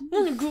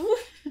go?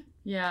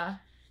 Yeah.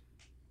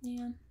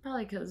 Yeah.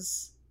 Probably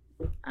because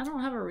I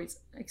don't have a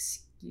reason.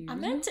 Excuse I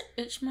me. meant to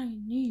itch my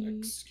knee.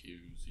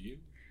 Excuse you.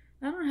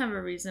 I don't have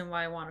a reason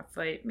why I want to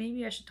fight.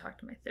 Maybe I should talk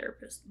to my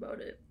therapist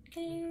about it.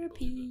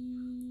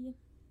 Therapy.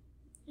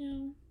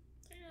 Yeah.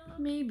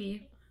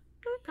 Maybe.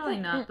 Probably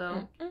not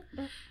though.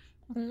 I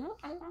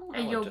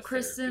Hey, went yo, to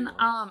Kristen. therapy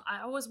once.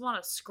 I always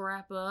want to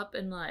scrap up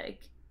and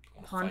like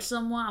Wanna punch fight?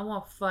 someone. I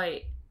want to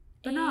fight,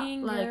 but not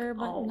Anger, like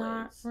but always.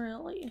 not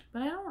really.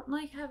 But I don't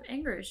like have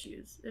anger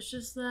issues. It's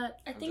just that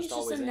I I'm think just it's just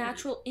always a angry.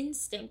 natural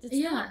instinct. It's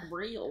Yeah. not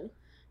real.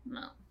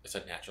 no, It's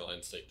a natural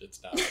instinct.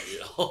 It's not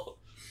real.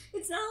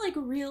 It's not like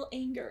real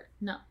anger.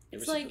 no. You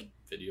It's ever seen like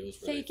the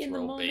videos where fake they in the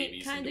throw moment,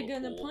 babies kind of into a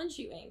gonna pool? punch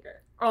you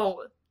anger.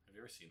 Oh Have you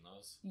ever seen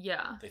those?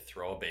 yeah. They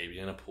throw a baby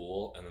in a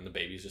pool, and then the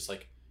baby's just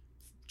like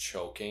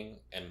choking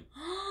and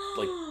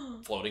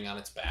floating on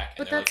its back.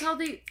 But And that's how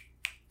they.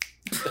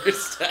 they're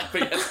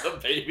stabbing at the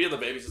baby, and the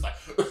baby's just like.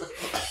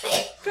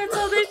 That's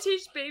how they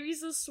teach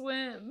babies to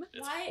swim.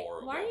 It's why?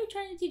 horrible. Why are you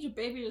trying to teach a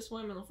baby to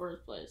swim in the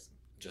first place?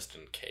 Just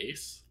in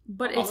case.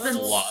 But Oh, it's been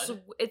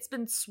blood? it's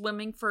been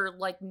swimming for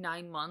like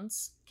 9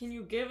 months. Can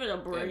you give it a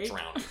break?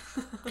 Drowning.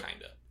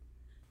 Kinda.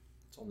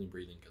 It's only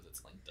breathing because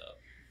it's linked up.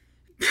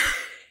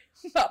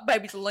 That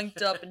baby's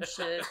linked up and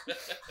shit.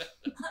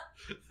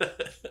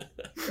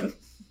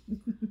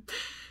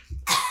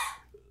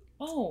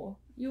 Oh,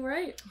 you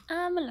right.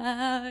 I'm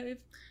alive.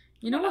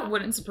 You know what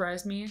wouldn't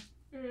surprise me?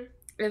 Mm.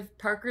 If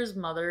Parker's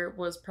mother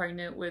was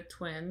pregnant with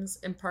twins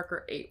and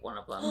Parker ate one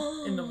of them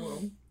in the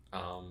womb.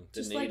 Didn't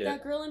Just eat like it.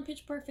 that girl in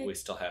Pitch Perfect. We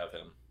still have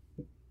him.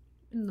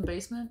 In the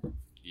basement?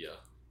 Yeah.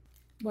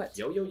 What?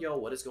 Yo, yo, yo,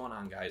 what is going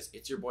on, guys?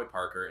 It's your boy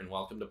Parker, and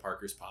welcome to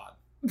Parker's Pod.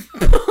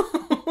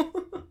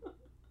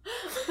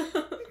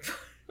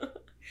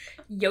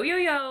 Yo, yo,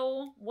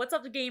 yo. What's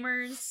up,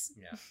 gamers?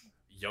 Yeah.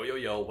 Yo, yo,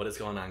 yo, what is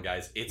going on,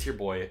 guys? It's your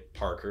boy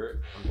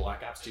Parker on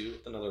Black Ops 2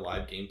 with another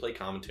live gameplay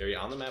commentary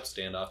on the map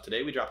standoff.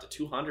 Today we dropped a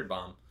 200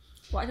 bomb.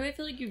 Why do I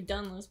feel like you've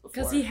done this before?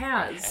 Because he I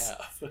has.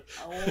 have.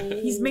 Oh.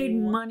 He's made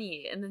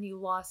money and then he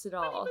lost it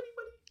all.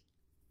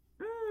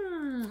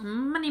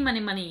 Money, money,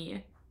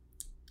 money.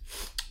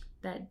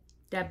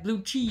 That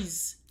blue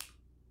cheese.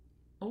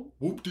 Oh,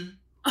 Whoop-dee.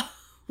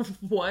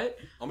 what?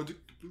 I'm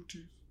addicted to blue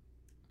cheese.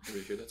 Ever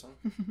hear that song?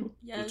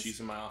 Yes. Blue cheese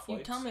in my You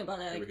off-whites? tell me about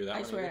it. Ever hear that I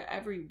one swear either?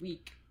 every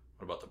week.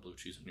 What about the blue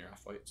cheese in your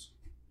off-whites?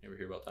 You ever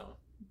hear about that one?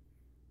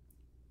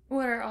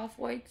 What are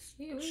off-whites?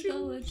 Here we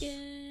go Shoes.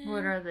 again.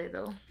 What are they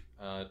though?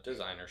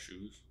 Designer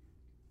shoes.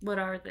 What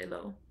are they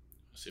though?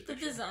 See a The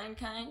picture. design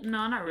kind?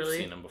 No, not You've really.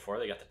 seen them before.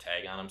 They got the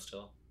tag on them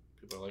still.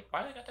 People are like,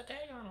 why they got the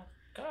tag on them?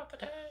 Cut off the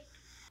tag.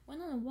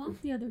 Went on a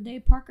walk the other day.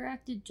 Parker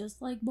acted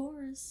just like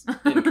Boris.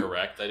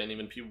 Incorrect. I didn't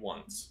even pee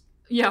once.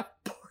 Yeah,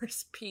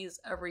 Boris pees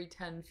every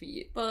 10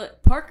 feet.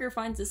 But Parker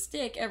finds a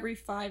stick every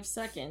 5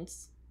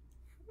 seconds.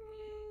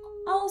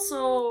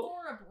 Also-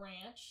 Or a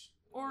branch.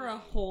 Or a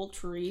whole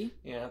tree.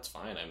 Yeah, that's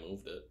fine. I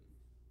moved it.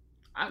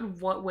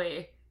 What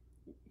way?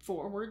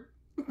 Forward.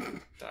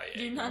 Diagonal.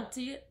 Do you not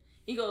see it?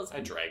 He goes, I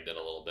dragged it a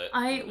little bit.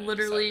 I and then decided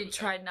literally it was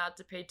tried not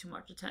to pay too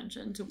much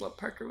attention to what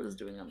Parker was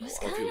doing on the It's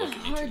wall. Or if you look at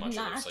me too hard much, it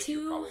not looks like to.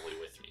 you're probably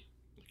with me.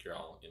 Like you're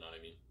all, you know what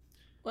I mean?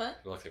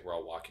 what? It looks like we're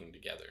all walking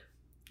together.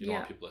 You don't Yeah.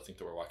 want people to think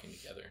that we're walking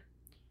together,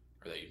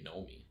 or that you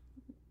know me,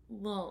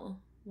 Well,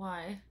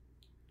 why?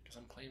 because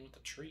I'm playing with a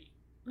tree.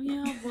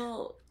 Yeah,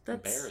 well,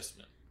 that's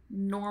Embarrassment.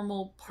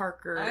 normal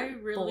Parker. I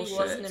really bullshit.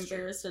 wasn't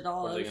embarrassed at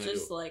all. What are I they was gonna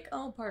just do? like,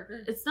 oh,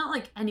 Parker. It's not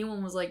like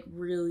anyone was like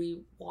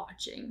really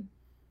watching.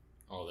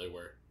 Oh, they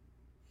were.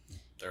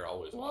 They're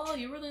always Well,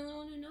 watching. you were the only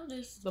one who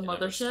noticed. The They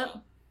never mothership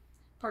stop.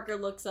 Parker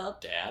looks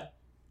up. Dad?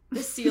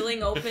 The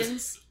ceiling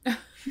opens.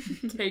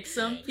 takes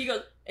him. It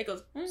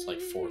goes. It's like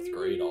 4th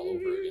grade all over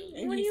again.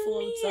 And What he do you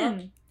floats up.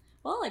 mean?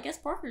 Well, I guess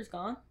Parker's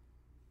gone.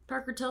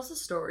 Parker tells a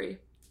story.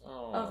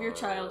 Of your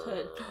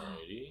childhood.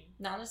 Alrighty.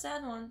 Not a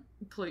sad one.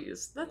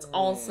 Please, that's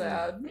all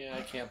sad. Yeah,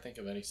 I can't think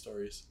of any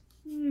stories.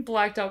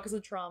 Blacked out because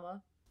of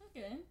trauma.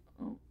 Okay.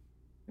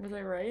 Was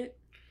I right?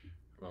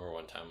 Remember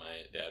one time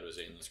my dad was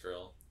dating this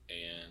girl,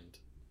 and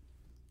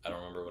I don't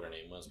remember what her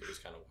name was, but it was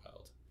kind of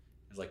wild.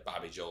 It was like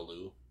Bobby Joe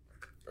Lou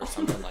or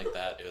something like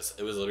that. It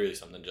was literally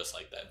something just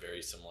like that,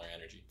 very similar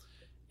energy.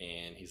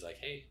 And he's like,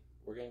 "Hey,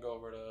 we're gonna go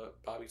over to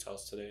Bobby's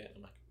house today." And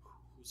I'm like,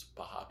 "Who's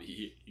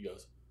Bobby?" He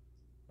goes,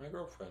 "My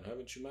girlfriend.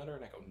 Haven't you met her?"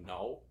 And I go,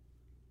 "No.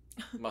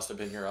 Must have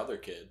been your other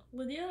kid."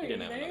 Lydia, He are didn't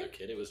you have there? another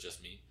kid. It was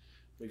just me.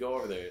 We go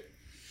over there.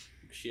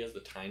 She has the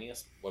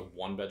tiniest, like,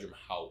 1-bedroom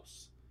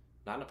house.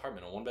 Not an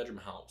apartment, a 1-bedroom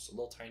house. A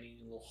little tiny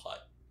little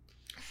hut.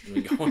 And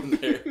we go in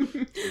there. We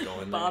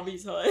go in there.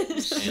 Bobby's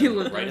hut. She And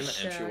lived right in in a the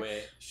shack.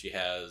 entryway, she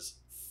has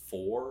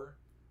 4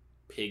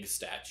 pig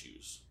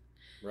statues.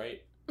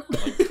 Right?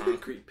 Like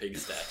concrete pig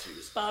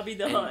statues. Bobby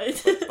the And-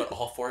 hut. but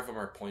all 4 of them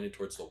are pointed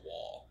towards the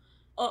wall.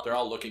 Oh. They're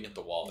all looking at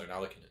the wall. They're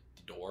not looking at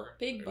the door.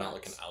 Pig They're not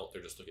butts. looking out.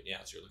 They're just looking. Yeah,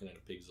 so you're looking at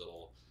a pig's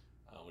little,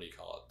 what do you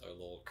call it? Their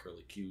little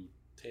curly Q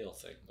tail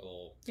thing. The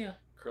little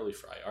curly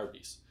fry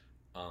Arby's.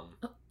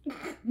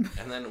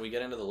 And then we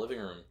get into the living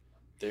room.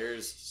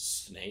 There's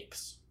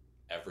snakes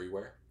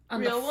everywhere. On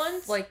Real the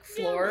ones? like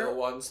Yeah, floor. real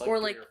ones, or,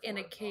 3 like, in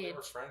a 4. Oh, they were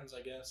cage. friends,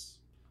 I guess.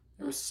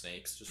 There was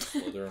snakes just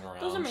slithering around.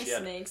 Those are my she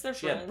had, snakes. They're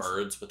she had friends.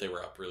 birds, but they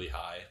were up really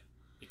high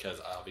because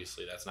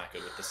obviously that's not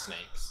good with the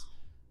snakes.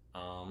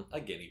 A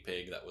guinea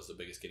pig. That was the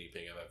biggest guinea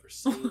pig I've ever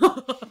seen.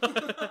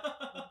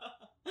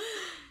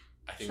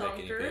 I think that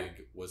guinea Chunker?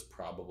 pig was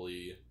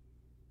probably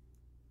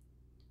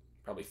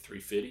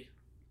 350.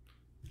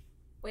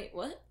 Wait,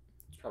 what?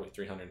 It's probably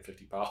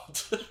 350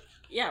 pounds.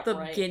 Yeah, The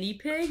right. guinea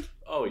pig?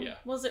 Oh yeah,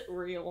 Was it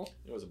real?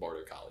 it was a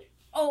border collie.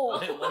 Oh.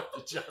 It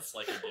looked just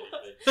like a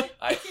guinea pig.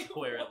 I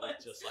swear it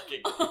looked just like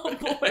a Oh,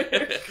 guinea pig.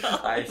 border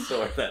collie. I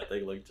swear that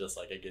thing looked just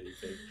like a guinea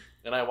pig.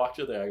 And I walked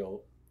in there. I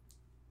go,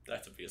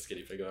 "That's the biggest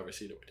guinea pig I've ever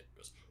seen." He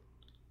goes,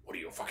 "What are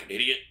you, a fucking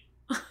idiot?"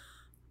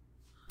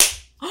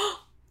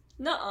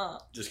 Nuh-uh.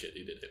 Just kidding.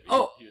 He didn't hit me.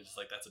 Oh. He was just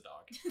like, "That's a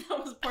dog." That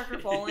was Parker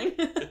falling.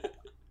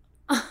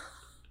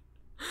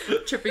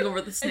 Tripping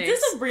over the Is snakes.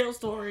 this a real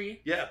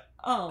story? Yeah,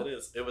 Oh. it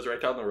is. It was right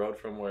down the road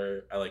from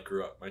where I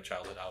grew up. My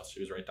childhood house. She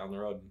was right down the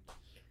road.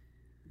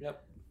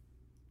 Yep.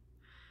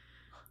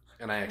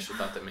 And I actually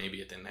thought that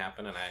maybe it didn't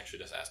happen, and I actually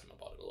just asked him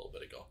about it a little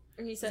bit ago.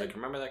 And he He's said, like,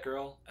 "Remember that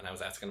girl?" And I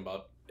was asking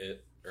about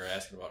it, or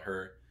asking about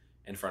her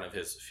in front of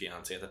his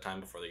fiance at the time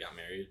before they got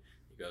married.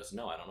 He goes,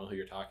 "No, I don't know who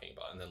you're talking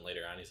about." And then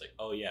later on, he's like,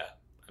 "Oh yeah,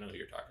 I know who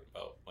you're talking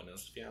about," when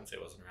his fiance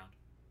wasn't around.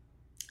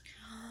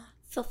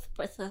 so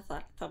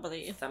specific,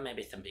 somebody. Some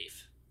maybe some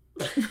beef.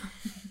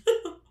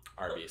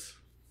 Arby's.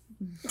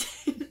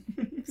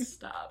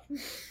 Stop.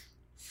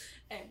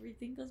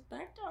 Everything goes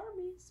back to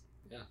Arby's.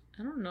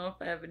 I don't know if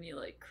I have any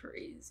like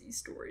crazy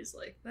stories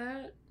like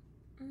that.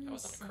 That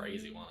wasn't a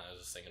crazy one. I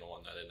was just thinking of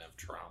one that didn't have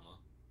trauma.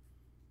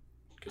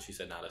 Because she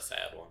said not a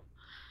sad one.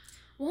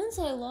 Once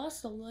I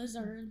lost a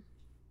lizard.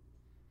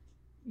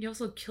 You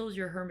also killed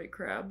your hermit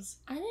crabs.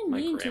 I didn't My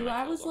mean to. grandma I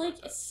killed was one like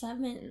like that.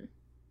 7.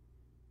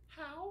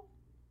 How?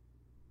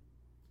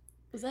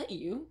 Was that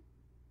you?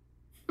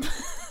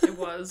 It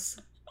was.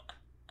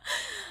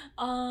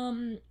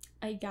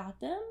 I got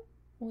them.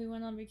 We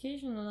went on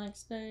vacation the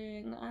next day,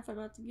 and I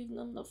forgot to give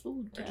them the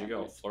food. Where'd you go?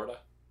 tablets. Florida?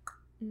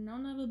 No,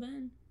 never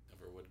been.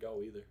 Never would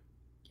go either.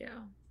 Yeah.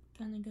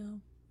 Gonna go.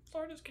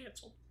 Florida's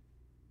canceled.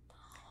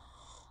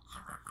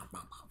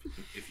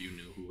 If you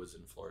knew who was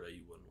in Florida,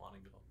 you wouldn't want to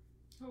go.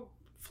 Oh.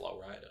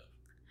 Florida.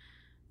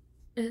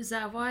 Is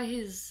that why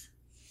his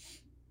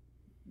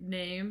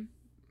name?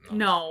 I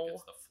No. think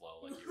it's the flow.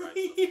 Like he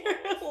writes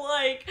the flow You're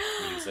like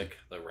of music,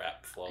 the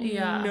rap flow.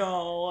 Yeah.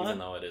 No. Even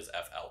though it is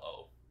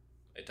FLO.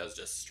 It does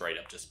just straight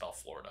up just spell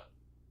Florida.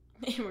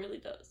 It really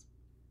does.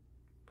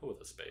 But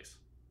with a space.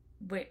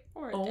 Wait.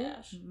 Or a Oh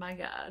dash. my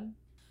god.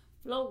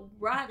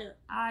 Florida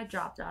I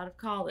dropped out of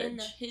college. in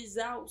his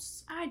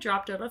house. I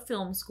dropped out of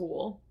film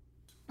school.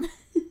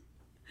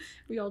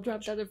 We all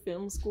dropped out of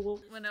film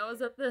school. When I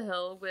was at the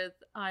hill with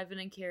Ivan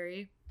and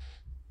Carrie,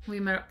 we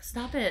met up.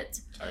 Stop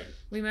it. Sorry.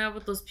 We met up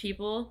with those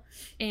people,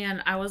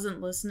 and I wasn't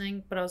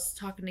listening, but I was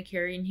talking to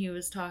Carrie, and he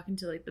was talking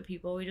to like the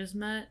people we just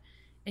met,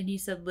 and he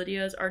said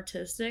Lydia is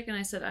artistic, and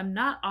I said I'm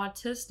not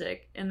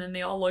autistic, and then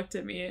they all looked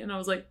at me, and I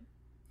was like,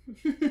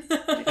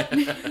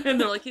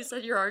 and they're like, he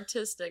said you're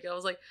artistic. I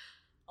was like,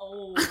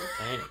 Oh.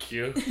 Thank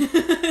you.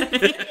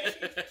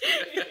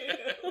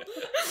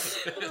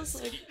 I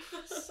was like,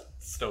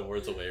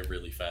 Snowboards away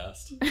really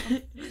fast.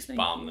 Just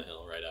bomb the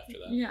hill right after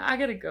that. Yeah, I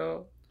gotta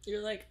go.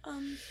 you're like,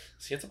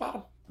 See, it's a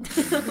bottom.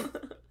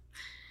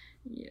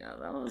 Yeah,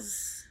 that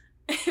was.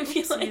 I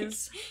feel like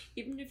Oopsies.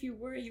 even if you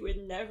were, you would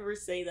never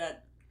say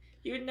that.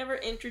 He would never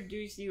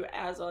introduce you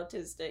as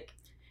autistic.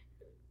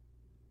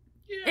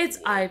 Yeah, It's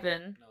he would.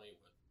 Ivan. No, he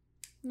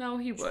would. No,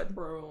 he would.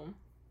 Bro.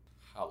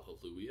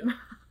 Hallelujah.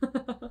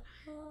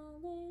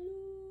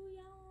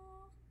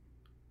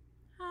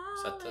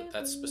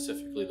 That's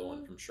specifically the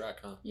one from Shrek,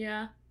 huh?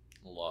 Yeah,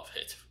 Love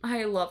it.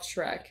 I love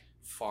Shrek.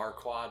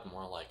 Farquad,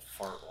 more like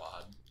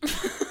Fartwad.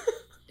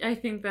 I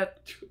think that.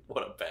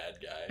 What a bad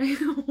guy.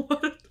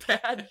 What a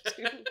bad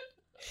dude.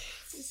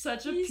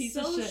 Such a He's piece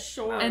so of shit.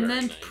 short. And Very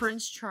then nice.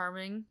 Prince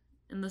Charming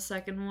in the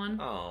second one.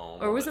 Oh.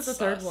 Or was it that's the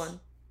third sus. one?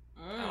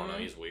 I don't know.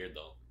 He's weird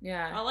though. I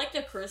Yeah. like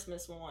the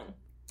Christmas one.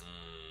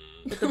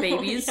 With the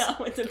babies? Yeah,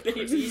 with the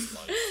Christmas babies.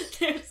 lights.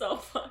 They're so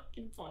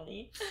fucking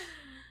funny.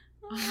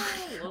 Oh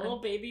my God. Little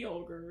baby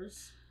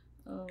ogres.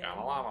 Oh.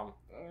 Gotta love him.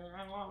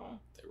 No,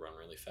 They run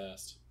really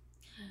fast.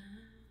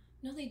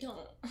 they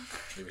don't.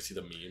 You ever see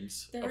the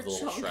memes They're of the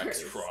little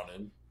chunkers. Shreks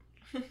running?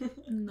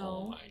 No.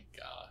 Oh my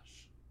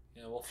gosh.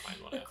 Yeah, we'll find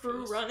one The after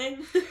crew this. running.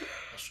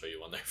 I'll show you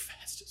one. They're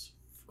fast as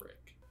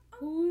frick.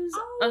 Who's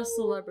a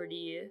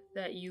celebrity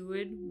that you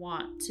would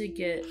want to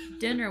get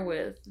dinner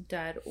with,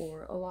 dead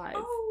or alive?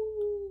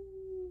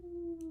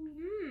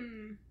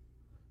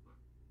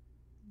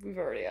 We've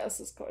already asked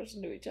this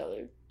question to each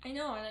other. I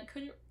know,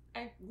 and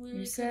I literally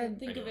You said- couldn't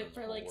think of Anyone it in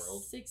for the like whole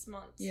world? 6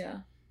 months.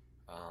 Yeah.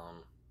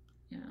 Um,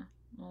 Yeah.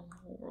 Well, the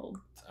whole world.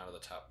 out of the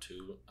top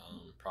two,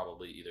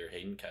 probably either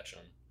Hayden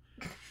Ketchum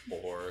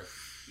or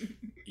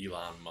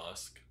Elon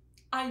Musk.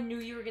 I knew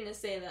you were gonna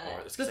say Or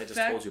that. it's because The I just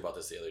fact- told you about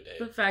this the other day.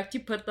 The fact you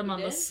put them You on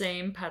the did?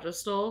 same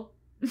pedestal.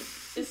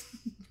 It's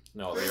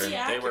No, Pretty they were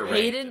accurate. ranked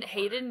Hayden- in order.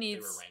 Hayden They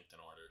needs- were ranked in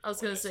order. I was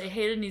like gonna say, said.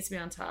 Hayden needs to be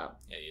on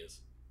top. Yeah, he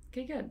is.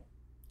 Okay, good.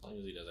 As long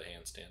as he does a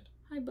handstand.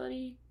 Hi,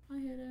 buddy. Hi,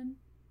 Hayden.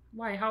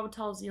 Why? How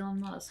tall is Elon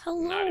Musk?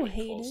 hello, Not even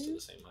close to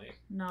the same height.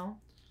 No.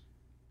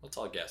 Let's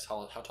all guess.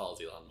 How tall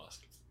is Elon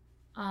Musk?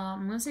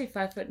 I'm gonna say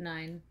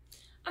 5'9".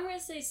 I'm gonna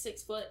say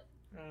 6 foot.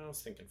 I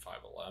was thinking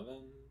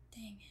 5'11".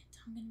 Dang it,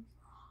 I'm gonna be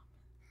wrong.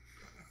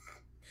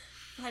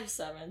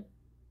 5'7".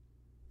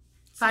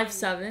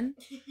 5'7".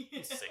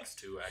 He's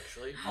 6'2",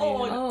 actually.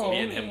 Oh, Me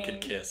and him dang.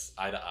 could kiss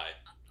eye to eye.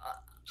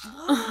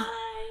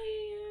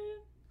 Why?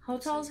 How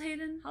tall is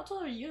Hayden? How tall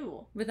are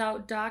you?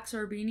 Without docs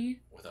or beanie?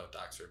 Without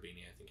Docs or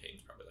beanie, I think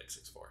Hayden's probably like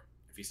 6'4".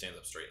 If he stands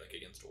up straight, like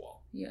against a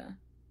wall. Yeah.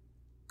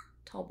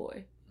 Tall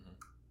boy.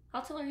 How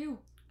tall are you?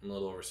 I'm a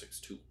little over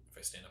 6'2" if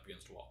I stand up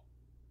against a wall.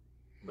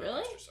 Really?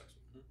 Extra sex.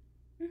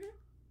 Mhm.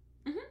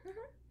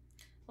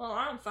 Well,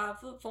 I'm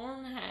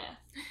 5'4.5".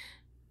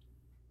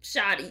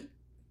 Shoddy.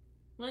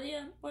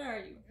 Lydia, what are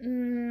you?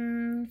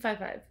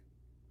 5'5".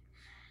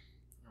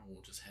 Oh,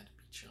 we'll just had to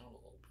beat you out a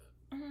little bit.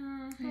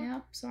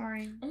 Yep,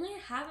 sorry. Only a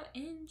half an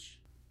inch.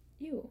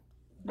 Ew.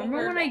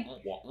 Remember when I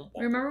Remember?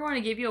 remember when I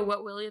gave you a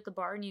wet willy at the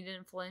bar and you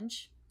didn't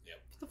flinch?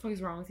 Yep. What the fuck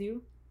is wrong with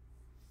you?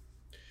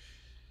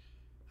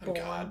 Oh,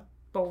 God.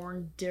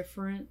 Born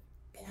different.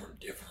 Born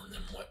different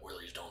than Wet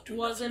Willies don't do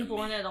Wasn't nothing to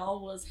born me. at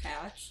all, was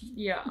hatched.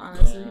 Yeah,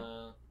 honestly.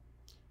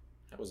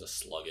 That was a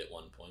slug at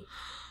one point.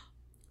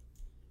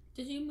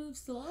 Did you move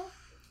slow?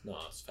 No,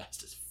 it's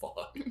fast as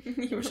fuck. You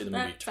You ever were see the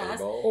that movie fast?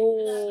 Turbo?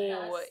 Oh,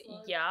 That slug?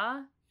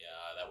 yeah?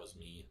 Yeah, that was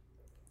me.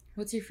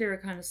 What's your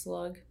favorite kind of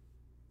slug?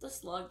 The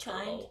slug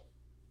kind. Turbo.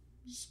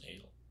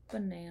 Snail.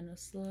 Banana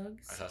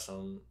slugs. I saw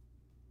some.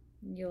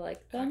 You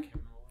like I them? can't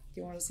remember what-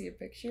 Do you want to see a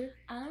picture?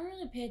 I don't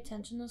really pay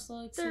attention to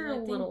slugs. They're so I a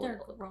think little-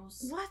 they're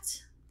gross.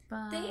 What?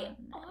 They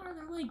are.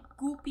 They're like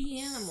goopy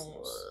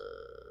animals.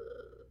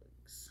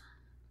 Slugs.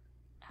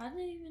 How do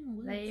they even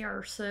live? They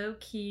are so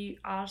cute.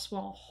 I just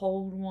want to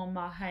hold one of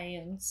my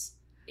hands.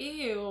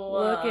 Ew.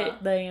 Look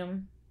at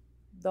them.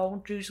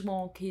 Don't you just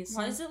want to kiss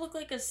Why them? does it look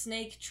like a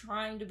snake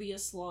trying to be a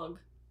slug?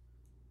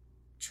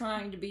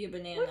 Trying to be a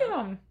banana. Look at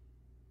them.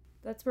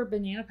 That's where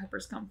banana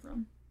peppers come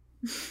from.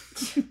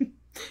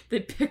 They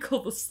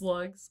pickle the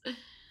slugs.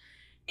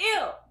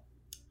 Ew.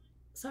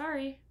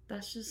 Sorry,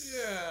 that's just.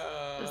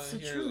 Yeah, That's the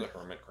here's truth. a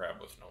hermit crab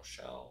with no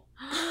shell.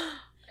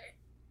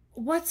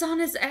 What's on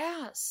his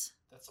ass?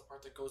 That's the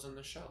part that goes in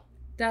the shell.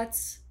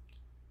 That's.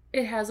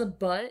 It has a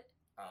butt.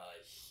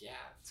 Yeah,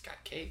 it's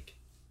got cake.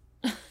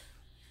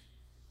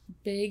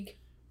 Big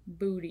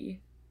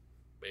booty.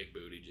 Big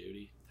booty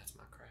Judy. That's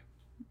my crab.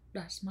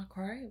 That's my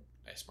crab.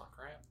 That's my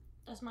crab.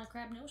 That's my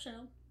crab no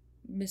shell.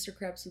 Mr.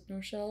 Krabs with no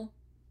shell.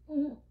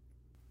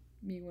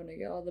 Me when I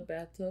get out of the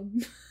bathtub.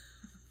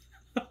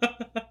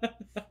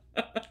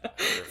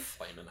 Your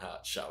flaming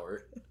hot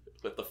shower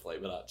with the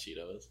flaming hot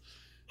Cheetos.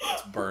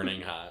 It's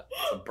burning hot.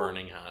 It's a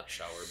burning hot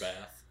shower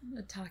bath.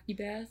 A taki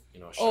bath.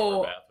 You know, a shower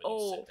Oh, bath when you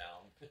oh. sit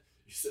down.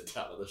 You sit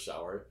down in the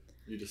shower.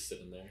 You just sit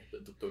in there.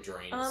 The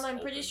drain. I'm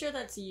pretty sure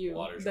that's you.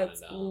 Water's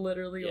That's running down.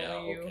 literally Yeah,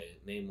 only you. okay.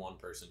 Name one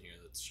person here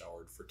that's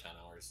showered for 10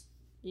 hours.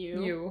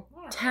 You. You.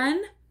 Alright.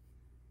 10?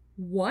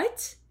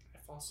 What?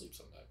 fall asleep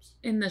sometimes.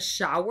 In the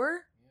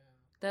shower?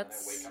 Yeah. And I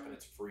That's... wake up and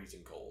it's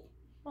freezing cold.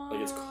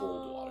 Like, it's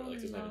cold water. Like,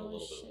 there's not even a little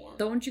bit of warm.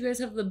 Don't you guys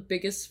have the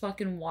biggest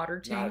fucking water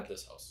Not tank? at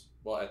this house.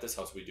 Well, at this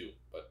house we do,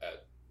 but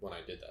when I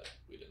did that,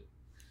 we didn't.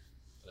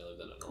 I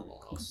lived in a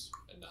normal house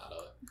and not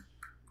a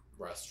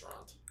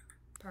restaurant.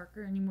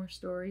 Parker, any more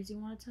stories you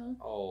want to tell?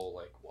 Oh,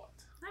 like what?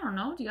 I don't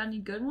know. Do you got any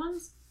good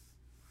ones?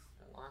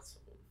 Lots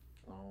of them.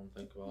 I don't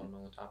think about them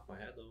on the top of my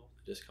head though.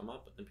 They just come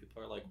up, and then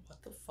people are like,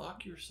 "What the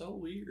fuck? You're so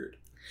weird."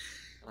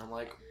 And I'm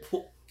like,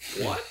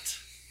 "What?"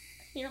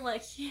 You're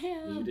like,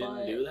 yeah, You didn't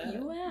but do that?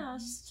 you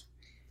asked.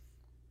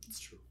 It's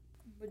true.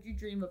 What'd you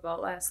dream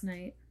about last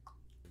night?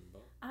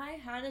 I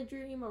had a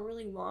dream, a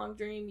really long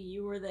dream.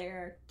 You were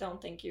there.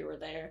 Don't think you were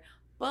there.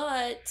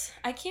 But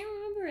I can't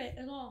remember it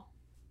at all.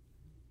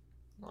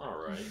 All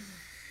right.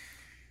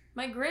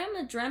 My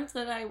grandma dreamt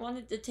that I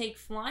wanted to take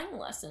flying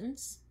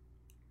lessons.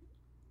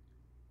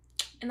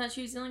 And that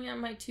she was yelling at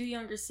my 2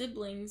 younger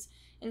siblings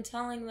and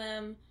telling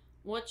them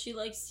what she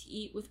likes to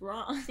eat with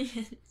raw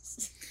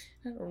onions.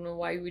 I don't know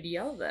why you would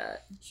yell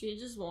that. She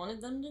just wanted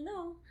them to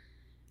know.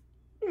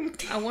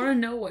 I want to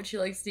know what she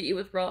likes to eat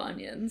with raw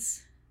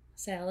onions.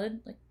 Salad?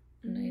 Like,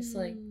 a nice,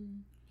 like,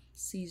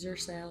 Caesar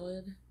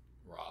salad.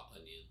 Raw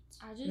onions.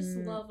 I just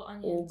love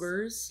onions.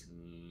 Ogres.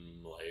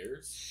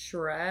 Layers.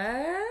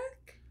 Shrek?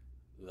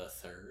 The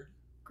third.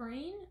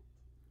 Green?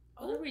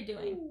 What are we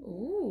doing?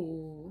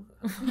 Ooh.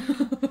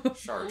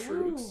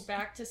 Chartreuse. Ooh,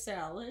 back to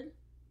salad.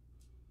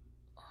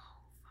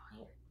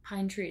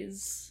 Pine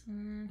trees.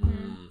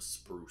 Mm-hmm.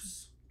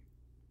 Spruce.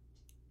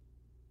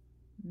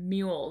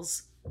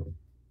 Mules.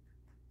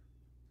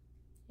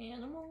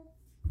 Animal?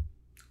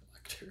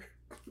 Lecter.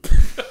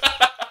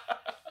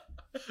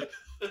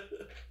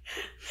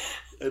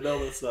 I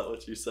know that's not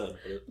what you said,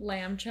 but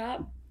Lamb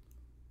chop.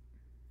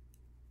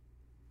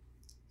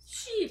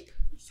 Sheep.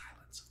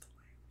 Silence of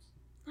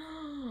the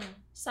Lambs.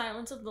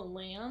 Silence of the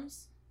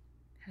Lambs.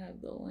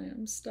 Have the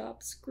lamb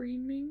stop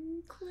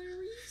screaming,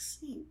 Clarice?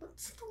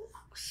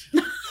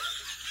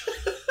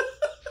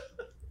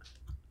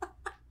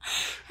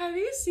 Have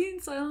you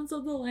seen Silence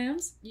of the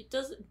Lambs? You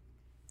doesn't.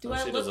 Do No, I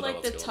she look doesn't know like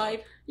what's the going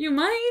type? You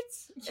might.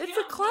 It's Yeah.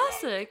 a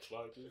classic.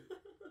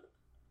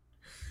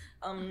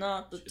 I'm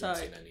not the She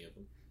hasn't type. seen any of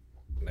them.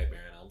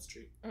 Nightmare on Elm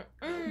Street.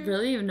 Mm-mm.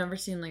 Really? You've never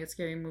seen like a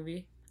scary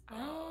movie? I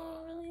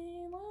don't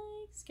really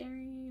like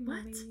scary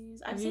What?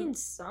 movies. Have I've you- seen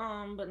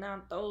some, but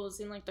not those.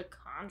 In like The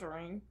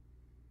Conjuring.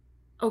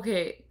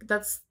 Okay,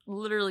 that's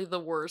literally the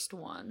worst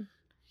one.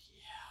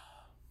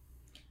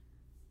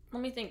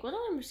 Let me think. What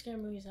other scary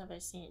movies have I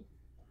seen?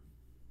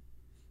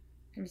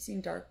 Have you seen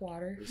Dark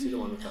Water? You see the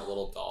one with that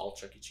little doll,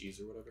 Chuck E. Cheese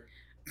or whatever?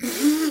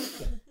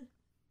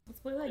 Let's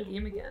play that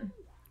game again.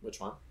 Which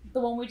one?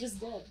 The one we just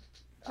did.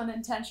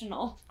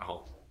 Unintentional.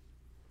 Oh,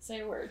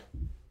 Say a word.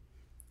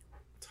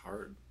 it's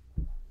hard.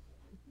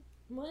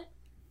 What?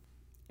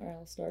 Alright,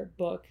 I'll start.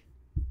 Book.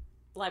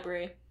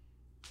 Library.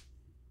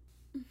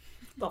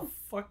 The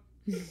fuck?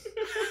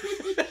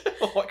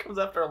 What comes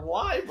after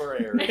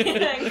library?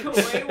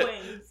 Koi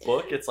wings.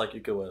 Book, it's like you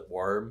go with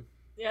worm.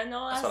 Yeah,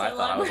 no, That's I what I said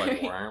thought. I was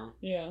library. like worm.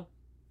 Yeah.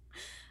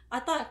 I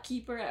thought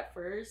keeper at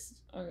first,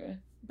 Okay.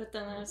 but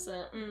then I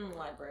said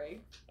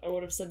library. I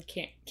would have said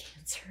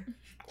cancer.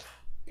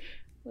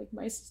 Like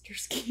my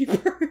sister's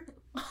keeper.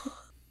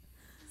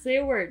 Say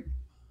a word.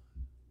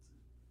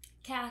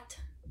 Cat.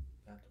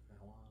 That's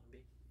what I want to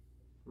be.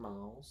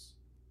 Mouse.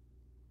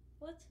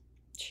 What?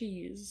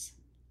 Cheese.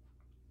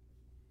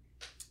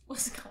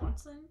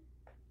 Wisconsin.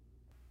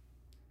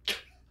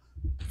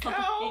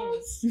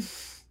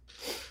 Cows.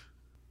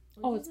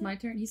 Oh, it's my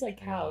turn. He said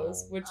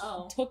cows, which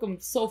Oh. took him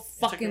so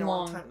fucking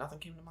long. time. Nothing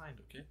came to mind.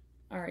 Okay.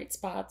 Alright,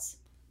 spots.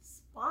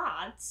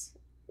 Spots.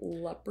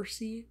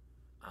 Leprosy.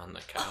 On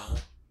the cow.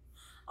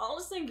 I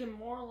was thinking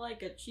more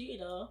like a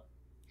cheetah.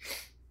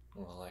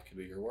 Well, that could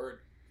be your word.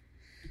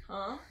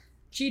 Huh?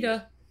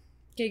 Cheetah.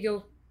 Okay,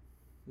 go.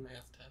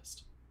 Math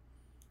test.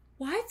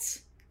 What?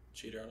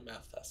 Cheater on a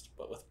math test,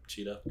 but with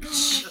cheetah.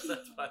 That's what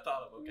I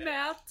thought of. Okay.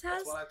 Math That's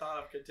test? what I thought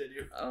of.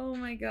 Continue. Oh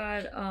my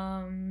god.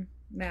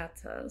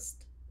 Math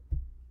test.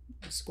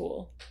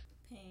 School.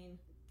 Pain.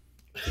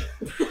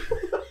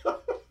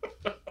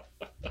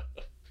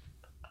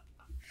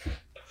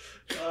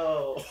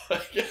 Oh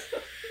my god.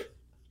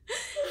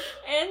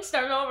 And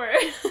start over.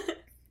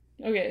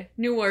 Okay,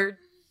 new word.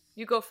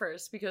 You go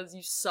first because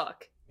you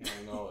suck. I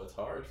know it's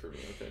hard for me.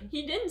 Okay.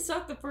 He didn't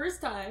suck the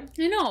first time.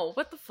 I know.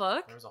 What the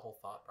fuck? There was a whole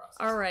thought process.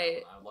 All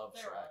right. I love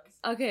There Shrek.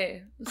 was.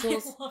 Okay. So I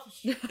let's- love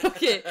you.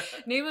 okay.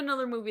 Name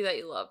another movie that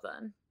you love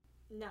then.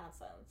 Not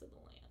Silence of the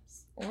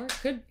Lambs. Or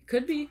it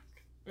could be.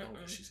 No,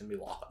 'cause she's gonna be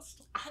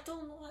lost. I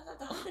don't know what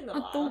I'm talking I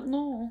about. don't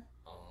know.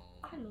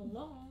 I don't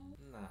know.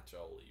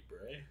 Nacho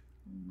Libre.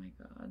 Oh my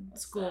god.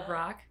 What's School of that?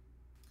 Rock.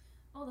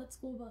 Oh, that's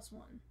School Bus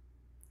 1.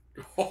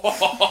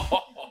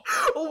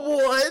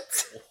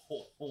 What?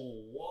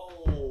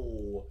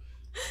 Whoa.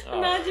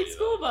 Magic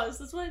School Bus.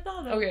 That's what I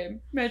thought of. Okay,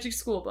 Magic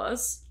School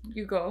Bus.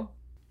 You go.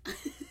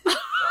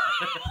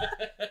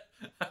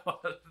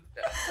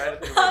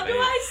 How do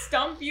I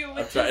stump you I'm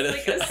with trying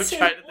just to like a think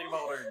symbol?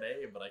 about her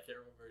name, but I can't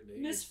remember her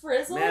name. Miss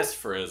Frizzle? Miss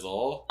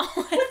Frizzle. What That's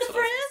the what I was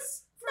gonna frizz?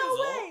 say. No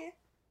Frizzle. way.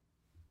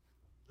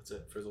 That's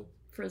it, Frizzle.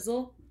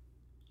 Frizzle?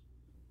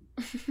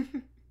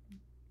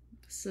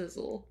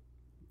 Sizzle.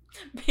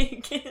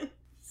 Bacon.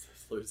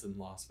 Sizzlers in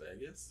Las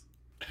Vegas.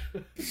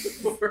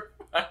 We're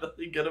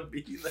finally gonna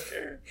be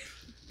there.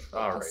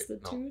 All right. No.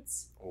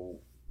 Prostitutes? Oh.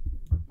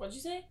 What'd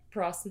you say?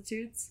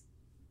 Prostitutes?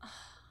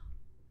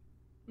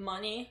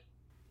 Money.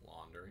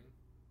 Laundering.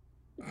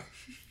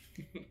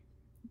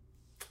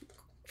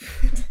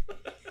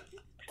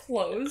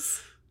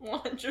 Clothes?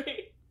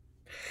 Laundry.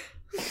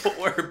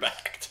 We're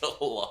back to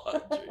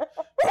laundry.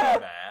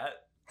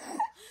 Matt.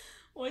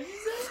 What'd you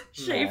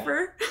say?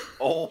 Schaefer?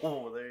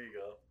 Oh, there you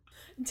go.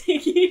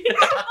 Diggy.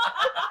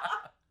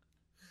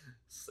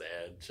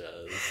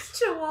 Sanchez.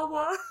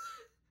 Chihuahua?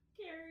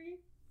 Carrie.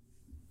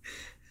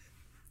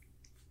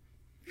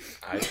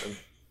 Ivan.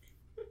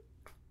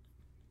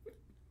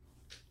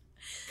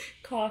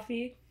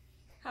 Coffee?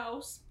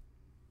 House.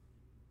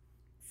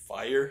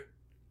 Fire.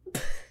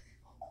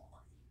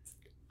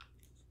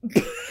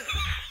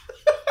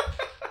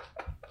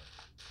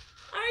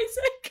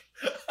 Isaac?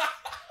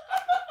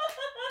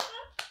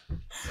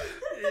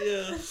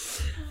 Yeah.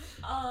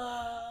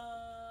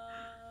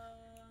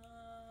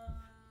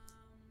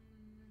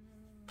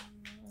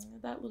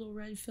 That little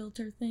red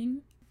filter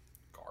thing.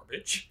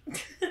 Garbage.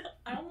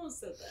 I almost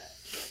said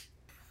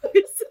that.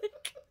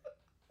 Isaac?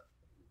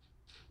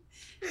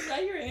 Is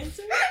that your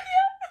answer?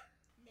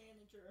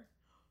 Manager.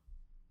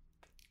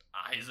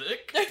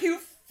 Isaac. Are you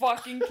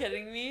fucking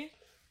kidding me?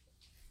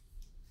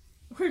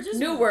 We're just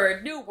New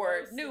word, new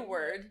word, new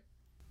word.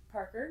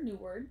 Parker, new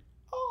word.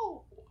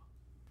 Oh.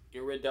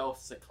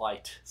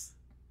 Iridocyclitis.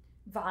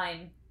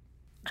 Vine.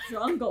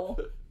 Jungle.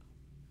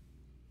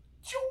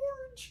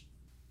 George.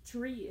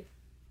 Tree.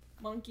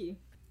 Monkey.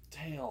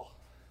 Tail.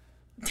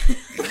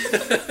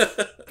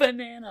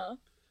 Banana.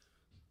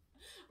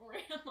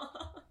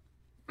 Rama.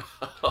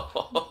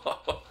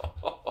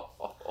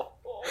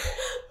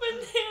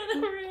 Banana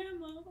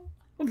Rama.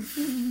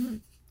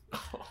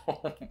 Oh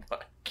my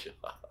god.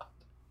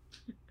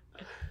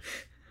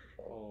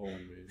 Oh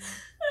man.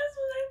 That's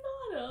what I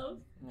thought of.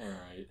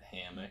 Alright,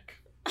 hammock.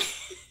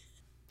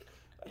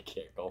 I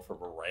can't go from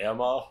a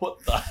Rama. What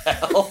the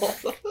hell?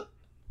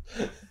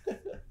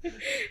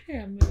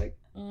 Hammock.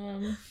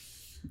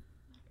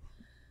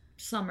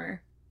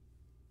 Summer.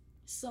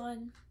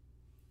 Sun.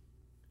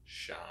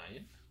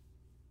 Shine.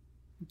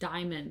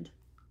 Diamond.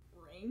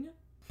 Ring.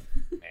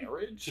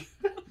 Marriage.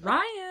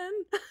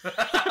 Ryan.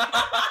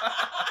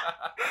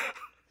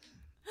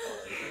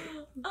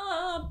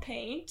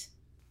 Paint.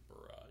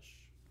 Brush.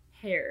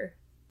 Hair.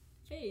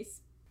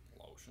 Face.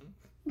 Lotion.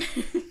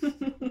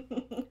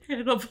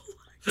 Hannibal.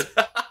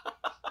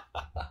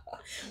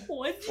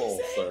 What'd you Full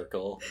say?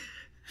 circle.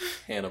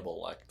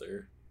 Hannibal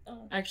Lecter.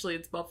 Oh. Actually,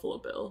 it's Buffalo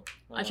Bill.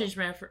 I changed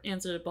my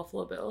answer to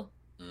Buffalo Bill.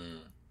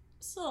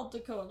 South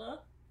Dakota.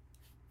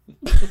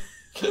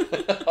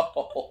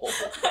 Oh.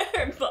 I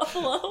heard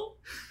buffalo.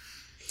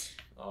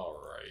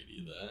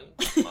 Alrighty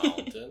then.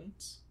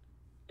 Mountains.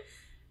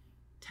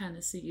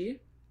 Tennessee.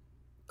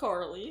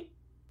 Carly.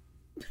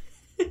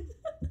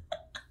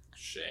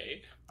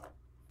 Shay.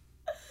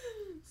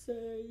 Say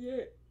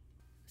it.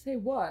 Say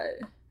what?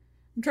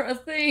 I'm trying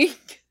to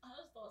think. I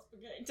just thought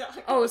spaghetti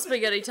tacos. Oh,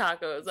 spaghetti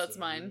tacos. That's Say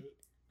mine.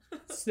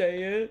 it.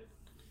 Say it.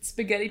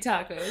 Spaghetti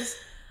tacos.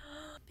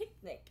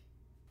 Picnic.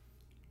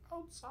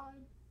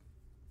 Outside.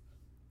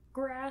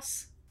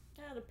 Grass.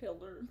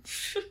 Caterpillar.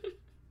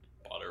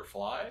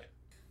 Butterfly.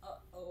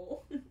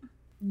 Uh-oh.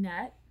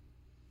 Net.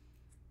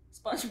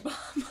 SpongeBob.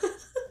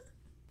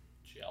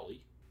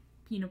 Jelly.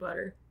 Peanut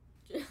butter.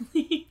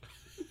 Jelly.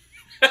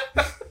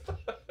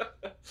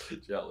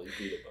 Jelly.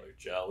 Peanut butter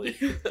jelly.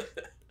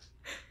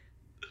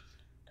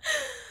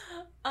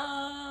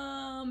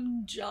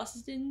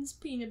 Justin's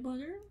peanut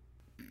butter.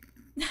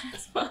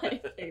 That's my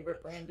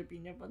favorite brand of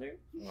peanut butter.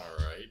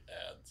 Alright,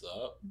 adds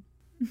up.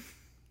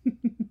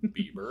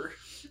 Bieber.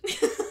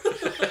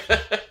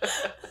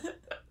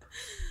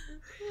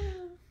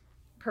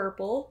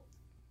 Purple.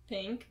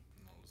 Pink.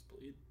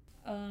 Nosebleed.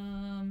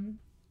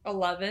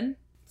 11.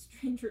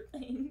 Stranger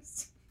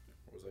Things.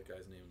 What was that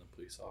guy's name, the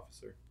police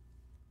officer?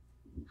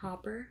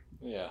 Hopper.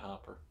 Yeah,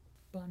 Hopper.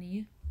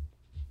 Bunny.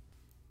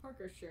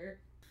 Parker shirt.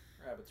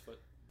 Rabbit's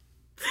foot.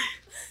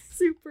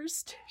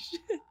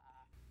 Superstition.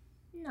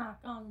 Knock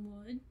on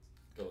wood.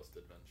 Ghost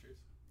Adventures.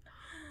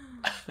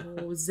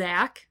 Oh,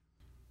 Zach.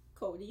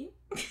 Cody.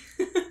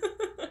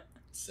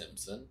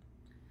 Simpson.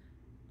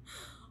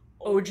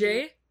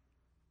 OJ.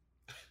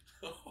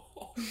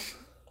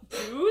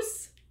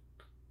 Juice.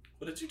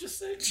 What did you just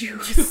say?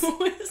 Juice.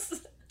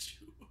 Juice.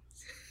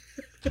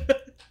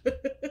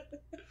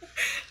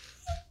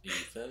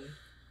 Ethan.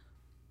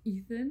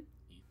 Ethan.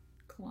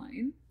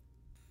 Klein.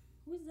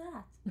 Who's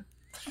that?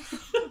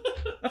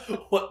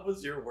 What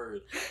was your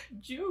word?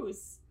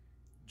 Juice.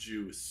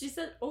 Juice. She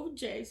said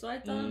OJ, so I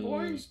thought of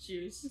orange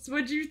juice. That's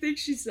what do you think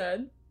she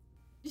said?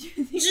 You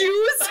think-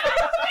 Juice.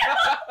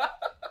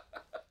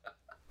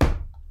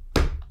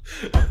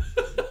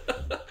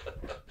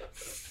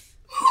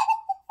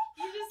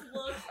 You just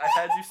looked. I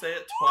had you say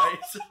it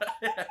twice.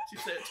 I had you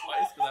say it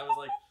twice because I was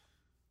like,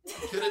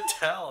 I couldn't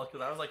tell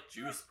because I was like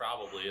juice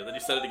probably, and then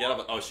you said it again. I'm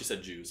like, oh, she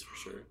said juice for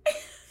sure.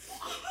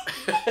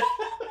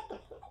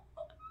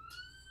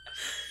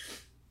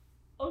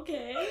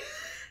 Okay.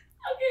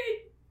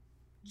 Okay.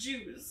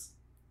 Jews.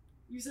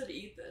 You said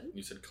Ethan.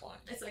 You said Klein.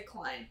 I said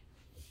Klein.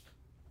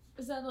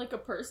 Is that like a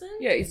person?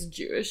 Yeah, he's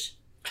Jewish.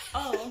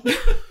 Oh.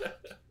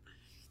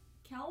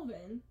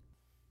 Calvin.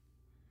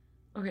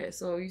 Okay,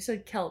 so you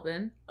said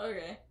Kelvin.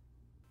 Okay.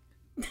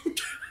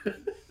 I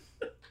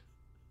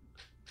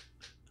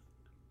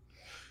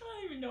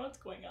don't even know what's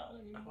going on I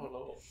anymore. don't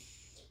know.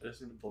 I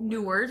just need to blow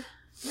New word.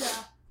 Yeah.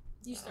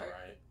 You start.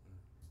 Alright.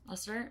 I'll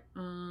start.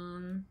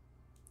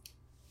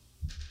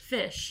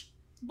 Fish.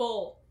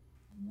 Bowl.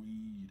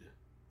 Weed.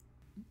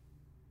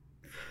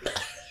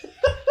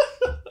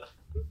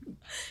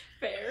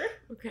 Fair.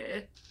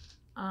 Okay.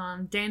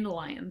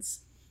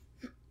 Dandelions.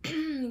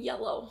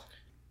 Yellow.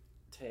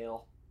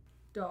 Tail.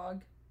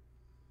 Dog.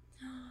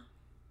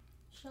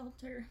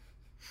 Shelter.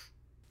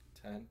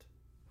 Tent.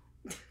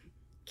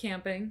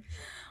 Camping.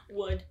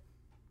 Wood.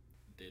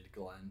 Did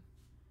Glenn.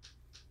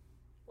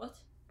 What?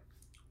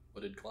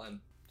 What did Glenn?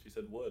 She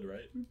said wood,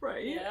 right?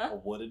 Right. Yeah. A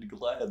wooded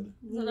Glen.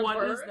 Is it a What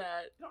is bird?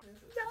 that? No.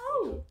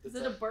 Is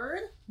it a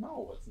bird?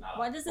 No, it's not.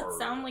 Why does it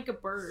sound like a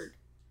bird?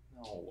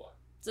 No.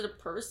 Is it a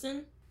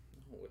person?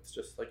 No, it's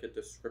just like a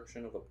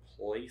description of a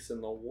place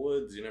in the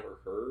woods. You never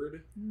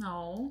heard?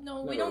 No.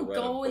 No, we Never don't read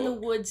a go in the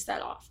book. woods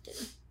that often.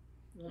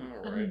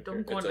 Alright.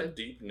 don't go It's in a the-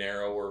 deep,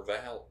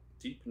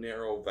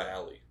 narrow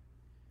valley.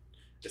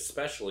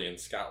 Especially in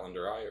Scotland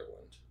or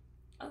Ireland.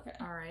 Okay.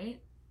 All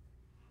right.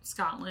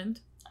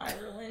 Scotland.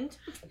 Ireland.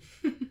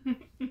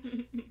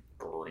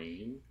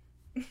 Green.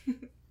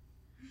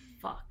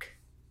 Fuck.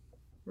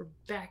 We're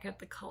back at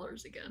the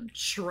colors again.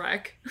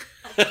 Shrek.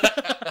 Dang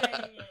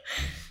it.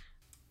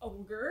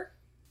 Ogre.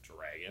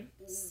 Dragon.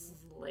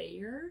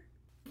 Slayer.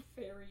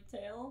 Fairy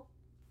tale.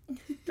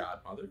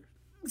 Godmother.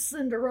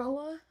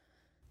 Cinderella.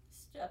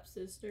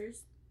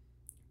 Stepsisters.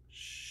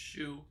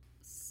 Shoe.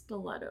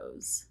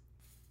 Stilettos.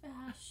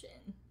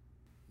 Fashion.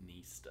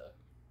 Nista.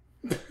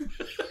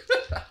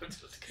 I'm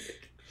just kidding.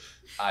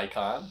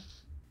 Icon.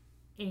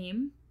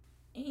 Aim.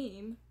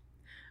 Aim.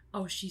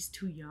 Oh, she's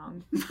too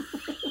young.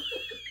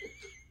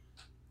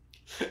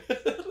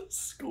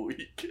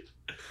 Squeak.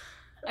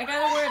 I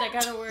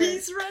got a word.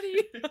 He's ready.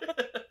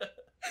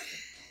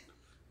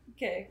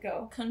 Okay,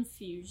 go.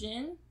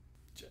 Confusion.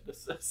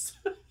 Genesis.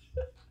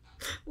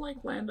 Like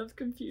Land of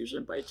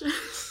Confusion by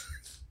Jess.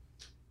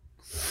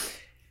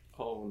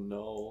 Oh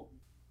no.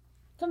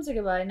 Come say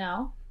goodbye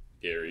now.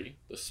 Gary,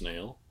 the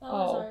snail. That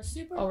was Oh. our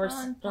super Oh, we're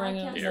fun throwing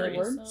podcast another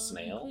word? episode,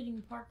 Snail?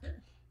 including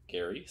Parker.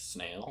 Gary,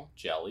 snail,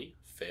 jelly,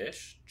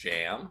 fish,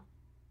 jam,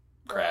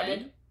 crabby,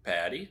 Bread.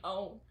 patty,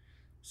 Oh.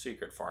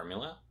 secret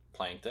formula,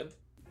 plankton.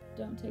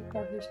 Don't take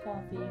Parker's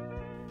coffee.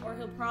 Or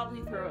he'll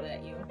probably throw it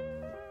at you.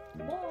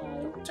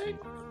 Bye. Take